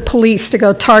ask the police to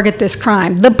go target this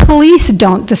crime. The police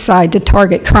don't decide to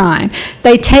target crime.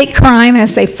 They take crime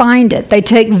as they find it. They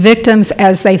take victims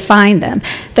as they find them.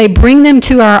 They bring them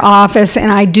to our office,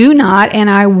 and I do not and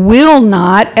I will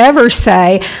not ever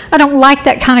say, I don't like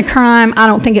that kind of crime. I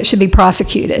don't think it should be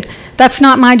prosecuted. That's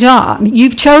not my job.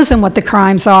 You've chosen what the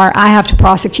crimes are. I have to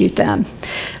prosecute them.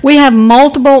 We have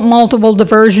multiple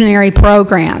diversionary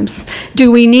programs.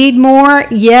 Do we need more?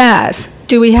 Yes.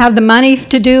 Do we have the money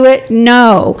to do it?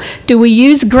 No. Do we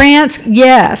use grants?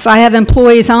 Yes. I have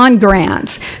employees on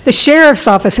grants. The sheriff's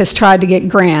office has tried to get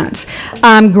grants.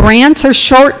 Grants are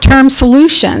short-term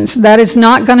solutions. That is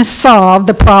not going to solve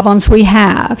the problems we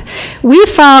have. We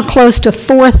file close to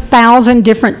 4,000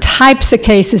 different types of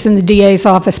cases in the DA's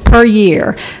office per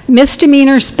year.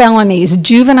 Misdemeanors, felonies,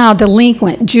 juvenile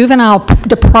delinquent, juvenile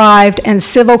deprived, and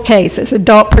civil cases,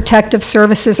 adult protective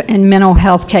services, and mental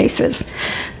health cases.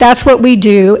 That's what we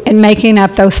do in making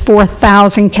up those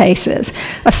 4,000 cases.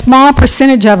 A small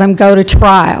percentage of them go to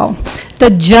trial. The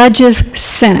judges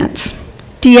sentence.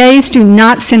 DAs do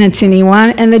not sentence anyone,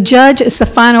 and the judge is the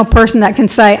final person that can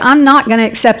say, I'm not going to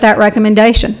accept that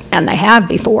recommendation, and they have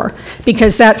before,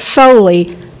 because that's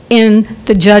solely in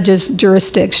the judge's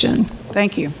jurisdiction.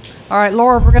 Thank you. All right,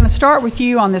 Laura, we're going to start with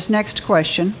you on this next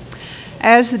question.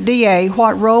 As the DA,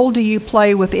 what role do you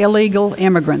play with illegal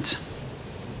immigrants?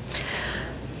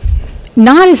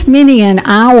 Not as many in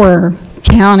our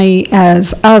county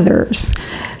as others.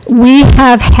 We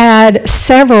have had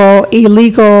several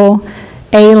illegal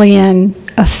alien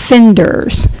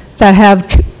offenders that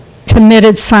have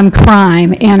committed some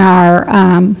crime in our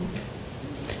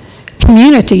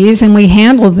communities, and we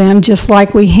handle them just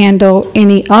like we handle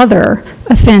any other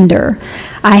offender.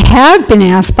 I have been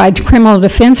asked by criminal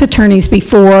defense attorneys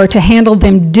before to handle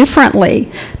them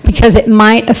differently because it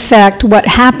might affect what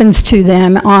happens to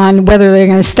them on whether they're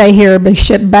going to stay here or be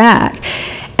shipped back.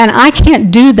 And I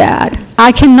can't do that.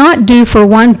 I cannot do for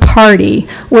one party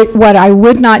what I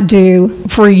would not do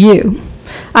for you.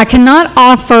 I cannot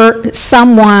offer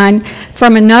someone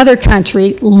from another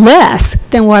country less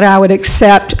than what I would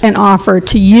accept and offer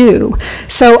to you.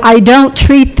 So I don't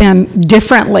treat them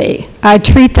differently. I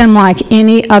treat them like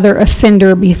any other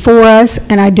offender before us,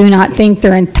 and I do not think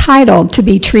they're entitled to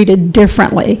be treated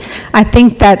differently. I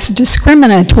think that's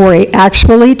discriminatory,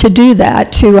 actually, to do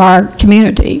that to our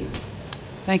community.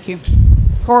 Thank you.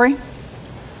 Corey?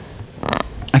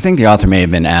 I think the author may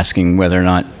have been asking whether or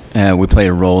not we played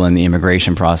a role in the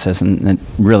immigration process, and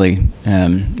really,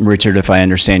 Richard, if I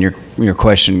understand your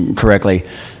question correctly,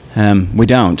 we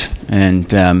don't, and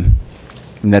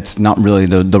that's not really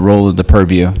the role of the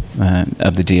purview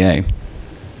of the DA.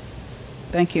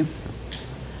 Thank you.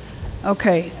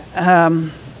 Okay,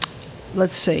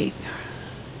 let's see.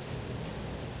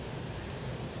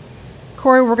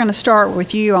 Corey, we're going to start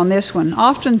with you on this one.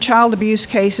 Often child abuse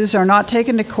cases are not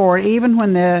taken to court even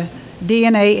when the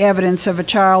DNA evidence of a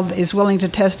child is willing to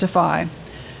testify.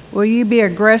 Will you be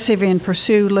aggressive and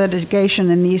pursue litigation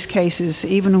in these cases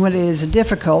even when it is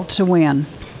difficult to win?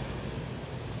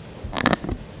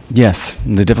 Yes,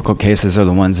 the difficult cases are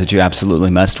the ones that you absolutely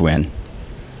must win.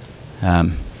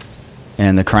 And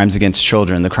the crimes against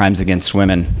children, the crimes against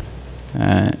women,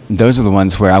 those are the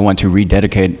ones where I want to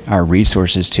rededicate our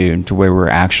resources to where we're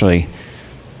actually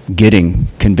getting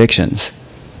convictions.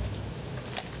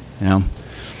 You know,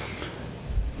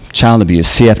 child abuse,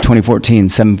 CF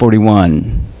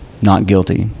 2014-741, not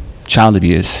guilty. Child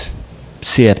abuse,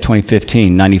 CF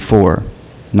 2015-94,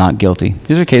 not guilty.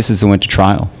 These are cases that went to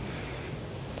trial.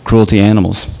 Cruelty to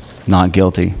animals, not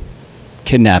guilty.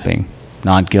 Kidnapping,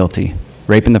 not guilty.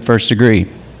 Rape in the first degree,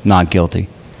 not guilty.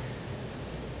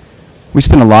 We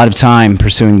spend a lot of time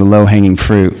pursuing the low-hanging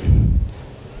fruit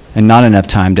and not enough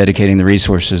time dedicating the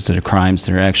resources to the crimes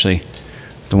that are actually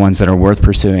the ones that are worth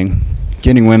pursuing.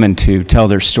 Getting women to tell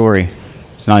their story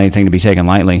is not anything to be taken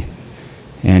lightly,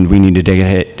 and we need to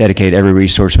dedicate every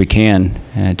resource we can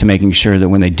to making sure that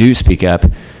when they do speak up,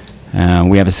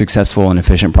 we have a successful and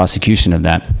efficient prosecution of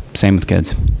that. Same with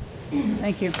kids.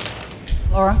 Thank you.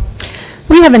 Laura?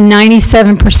 We have a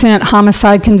 97%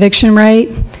 homicide conviction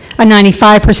rate, a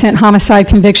 95% homicide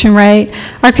conviction rate.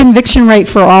 Our conviction rate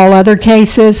for all other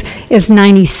cases is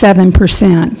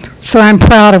 97%. So I'm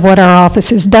proud of what our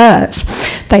office does.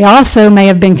 They also may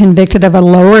have been convicted of a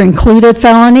lower included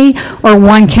felony or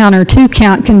 1 count or 2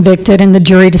 count convicted, and the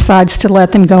jury decides to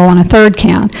let them go on a 3rd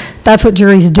count. That's what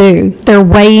juries do. They're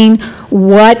weighing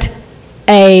what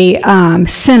a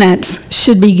sentence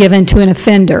should be given to an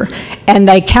offender, and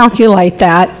they calculate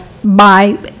that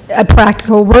by a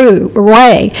practical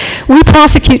way. We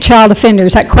prosecute child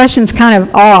offenders. That question's kind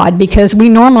of odd because we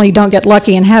normally don't get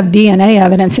lucky and have DNA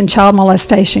evidence in child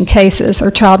molestation cases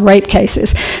or child rape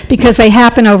cases because they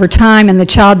happen over time and the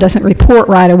child doesn't report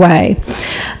right away.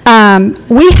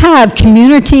 We have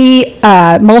community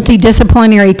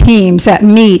multidisciplinary teams that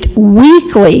meet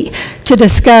weekly to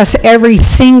discuss every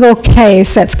single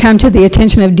case that's come to the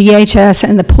attention of DHS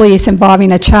and the police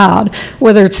involving a child,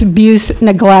 whether it's abuse,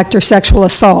 neglect, or sexual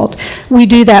assault. We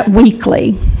do that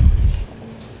weekly.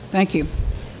 Thank you.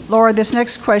 Laura, this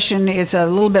next question is a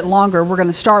little bit longer. We're going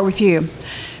to start with you.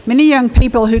 Many young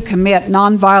people who commit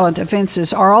nonviolent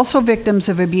offenses are also victims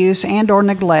of abuse and/or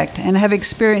neglect and have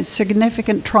experienced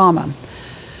significant trauma.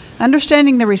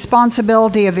 Understanding the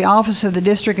responsibility of the Office of the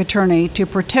District Attorney to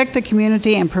protect the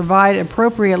community and provide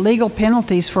appropriate legal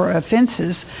penalties for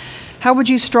offenses, how would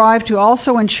you strive to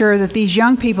also ensure that these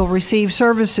young people receive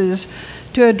services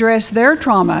to address their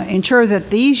trauma, ensure that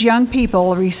these young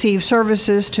people receive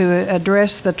services to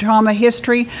address the trauma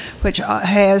history, which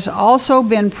has also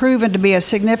been proven to be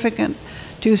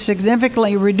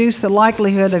significantly reduce the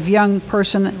likelihood of young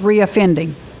person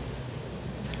reoffending?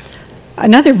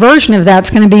 Another version of that's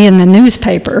going to be in the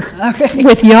newspaper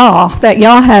with y'all, that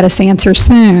y'all had us answer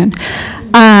soon.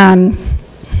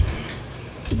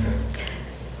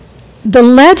 The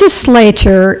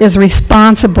legislature is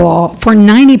responsible for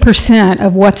 90%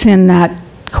 of what's in that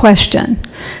question.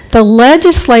 The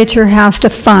legislature has to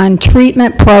fund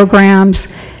treatment programs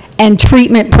and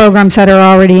treatment programs that are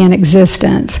already in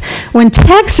existence. When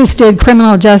Texas did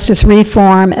criminal justice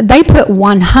reform, they put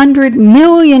 $100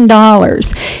 million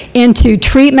into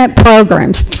treatment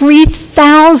programs,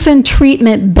 3,000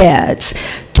 treatment beds,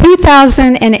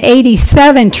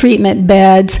 2,087 treatment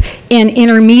beds in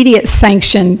intermediate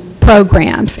sanction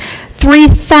programs,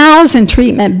 3,000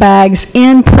 treatment beds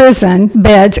in prison,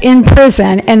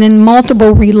 and then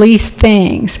multiple release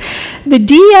things. The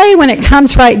DA, when it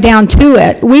comes right down to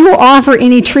it, we will offer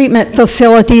any treatment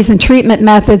facilities and treatment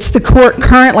methods the court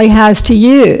currently has to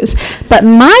use. But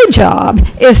my job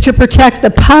is to protect the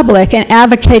public and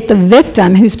advocate the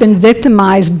victim who's been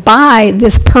victimized by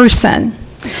this person.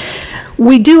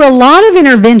 We do a lot of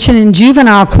intervention in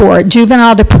juvenile court,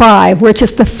 juvenile deprived, which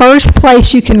is the first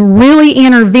place you can really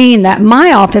intervene that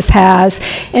my office has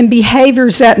in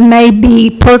behaviors that may be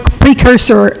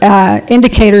precursor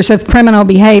indicators of criminal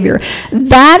behavior.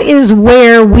 That is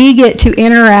where we get to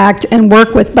interact and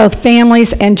work with both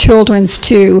families and children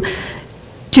to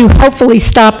hopefully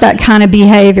stop that kind of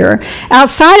behavior.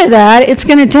 Outside of that, it's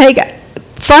going to take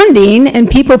funding and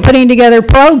people putting together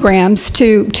programs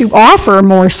to offer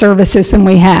more services than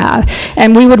we have.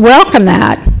 And we would welcome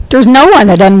that. There's no one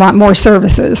that doesn't want more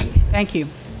services. Thank you.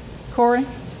 Corey?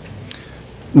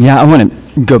 Yeah, I want to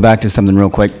go back to something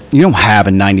real quick. You don't have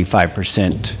a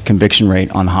 95% conviction rate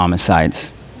on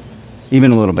homicides, even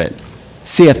a little bit.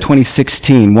 CF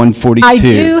 2016, 142. I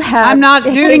do have. I'm not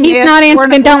doing He's it. not in,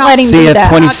 don't let him do CF that.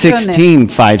 2016,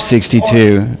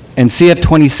 562. And CF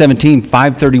 2017,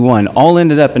 531, all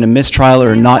ended up in a mistrial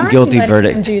or not guilty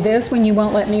verdict. Do this when you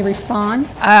won't let me respond.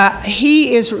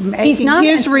 He is making not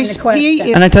his answering the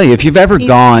question. And I tell you, if you've ever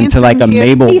gone to like a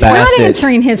Mabel He's not Bassett,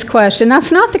 answering his question.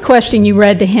 That's not the question you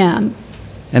read to him.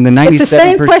 and the 97%. It's the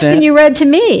same question you read to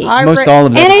me. Most all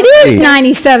of that. And it is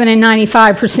 97 and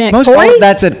 95%. Most Corey? all of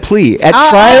that's at plea. At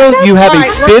trial, you have a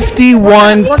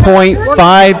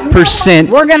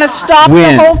 51.5% We're going to stop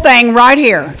win. the whole thing right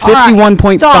here.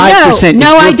 51.5%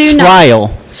 No, I is do your not. trial.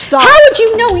 Stop. How would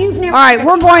you know? You've never. All right,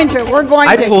 we're going to.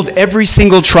 I pulled every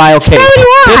single trial case. So do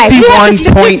I. We have the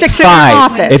statistics in our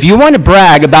 51.5. office. If you want to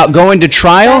brag about going to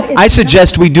trial, I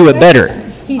suggest we do it better.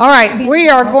 All right, we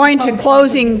are going to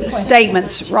closing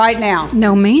statements right now.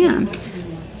 No, ma'am.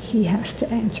 He has to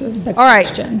answer the All right,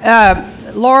 question.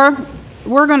 Laura,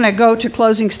 we're going to go to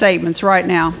closing statements right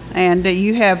now, and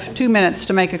you have 2 minutes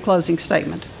to make a closing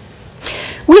statement.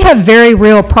 We have very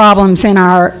real problems in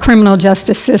our criminal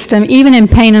justice system, even in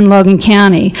Payne and Logan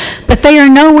County, but they are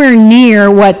nowhere near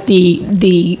what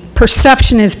the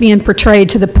perception is being portrayed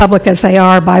to the public as they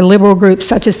are by liberal groups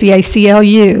such as the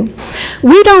ACLU.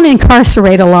 We don't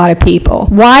incarcerate a lot of people.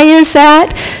 Why is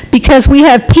that? Because we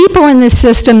have people in this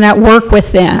system that work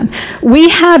with them. We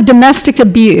have domestic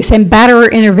abuse and batterer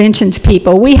interventions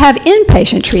people. We have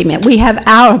inpatient treatment. We have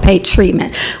outpatient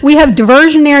treatment. We have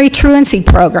diversionary truancy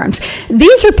programs.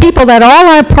 These are people that all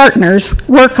our partners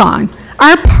work on.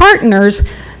 Our partners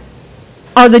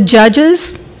are the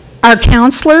judges, our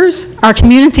counselors, our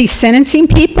community sentencing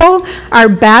people, our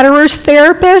batterers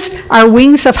therapists, our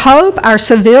Wings of Hope, our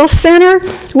Seville Center.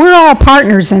 We're all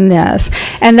partners in this,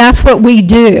 and that's what we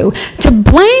do. To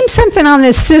blame something on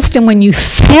this system when you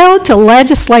failed to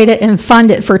legislate it and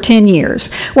fund it for 10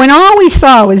 years, when all we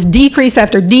saw was decrease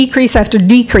after decrease after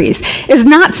decrease, is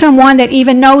not someone that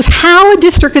even knows how a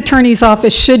district attorney's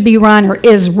office should be run or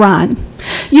is run.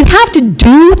 You have to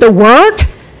do the work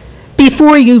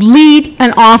before you lead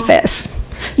an office.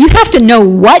 You have to know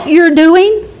what you're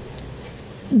doing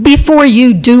before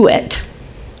you do it.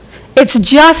 It's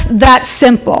just that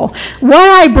simple. What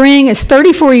I bring is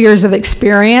 34 years of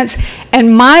experience,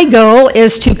 and my goal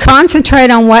is to concentrate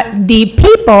on what the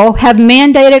people have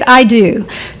mandated I do.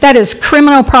 That is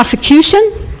criminal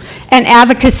prosecution, and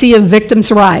advocacy of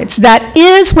victims' rights. That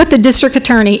is what the district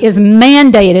attorney is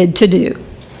mandated to do.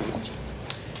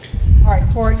 All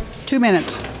right, Corey, 2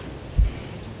 minutes.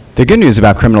 The good news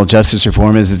about criminal justice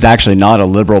reform is it's actually not a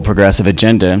liberal progressive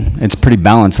agenda. It's pretty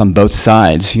balanced on both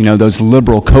sides. You know, those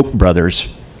liberal Koch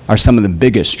brothers are some of the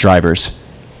biggest drivers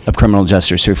of criminal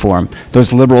justice reform.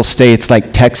 Those liberal states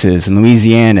like Texas and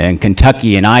Louisiana and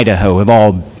Kentucky and Idaho have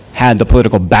all had the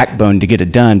political backbone to get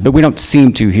it done, but we don't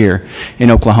seem to here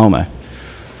in Oklahoma.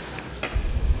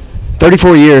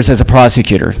 34 years as a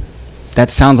prosecutor, that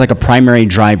sounds like a primary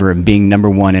driver of being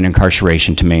 #1 in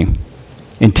incarceration to me.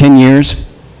 In 10 years,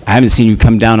 I haven't seen you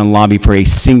come down and lobby for a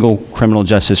single criminal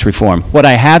justice reform. What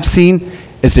I have seen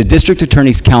is the District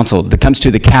Attorney's Council that comes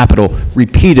to the Capitol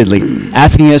repeatedly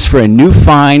asking us for a new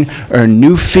fine or a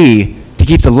new fee to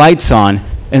keep the lights on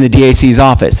in the DAC's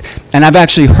office. And I've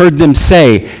actually heard them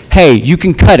say, hey, you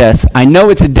can cut us. I know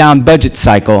it's a down budget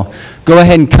cycle. Go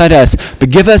ahead and cut us,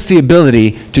 but give us the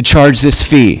ability to charge this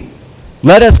fee.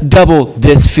 Let us double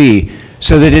this fee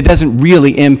so that it doesn't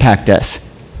really impact us.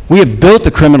 We have built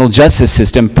a criminal justice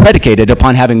system predicated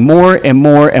upon having more and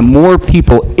more and more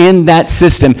people in that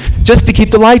system just to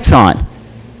keep the lights on.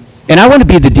 And I want to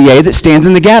be the DA that stands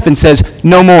in the gap and says,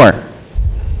 no more.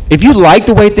 If you like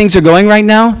the way things are going right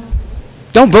now,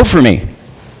 don't vote for me.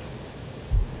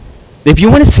 If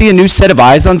you want to see a new set of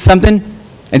eyes on something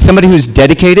and somebody who's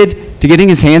dedicated to getting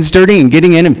his hands dirty and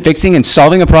getting in and fixing and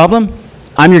solving a problem,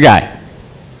 I'm your guy.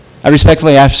 I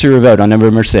respectfully ask for your vote on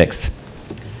November 6th.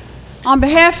 On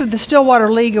behalf of the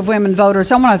Stillwater League of Women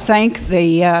Voters, I want to thank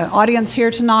the audience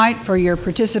here tonight for your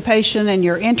participation and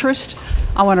your interest.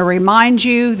 I want to remind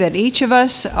you that each of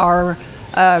us are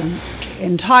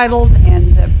entitled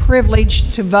and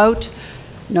privileged to vote.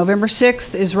 November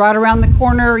 6th is right around the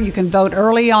corner. You can vote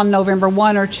early on November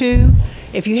 1 or 2.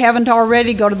 If you haven't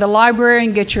already, go to the library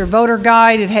and get your voter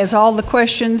guide. It has all the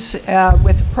questions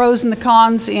with the pros and the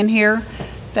cons in here.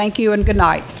 Thank you and good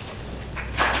night.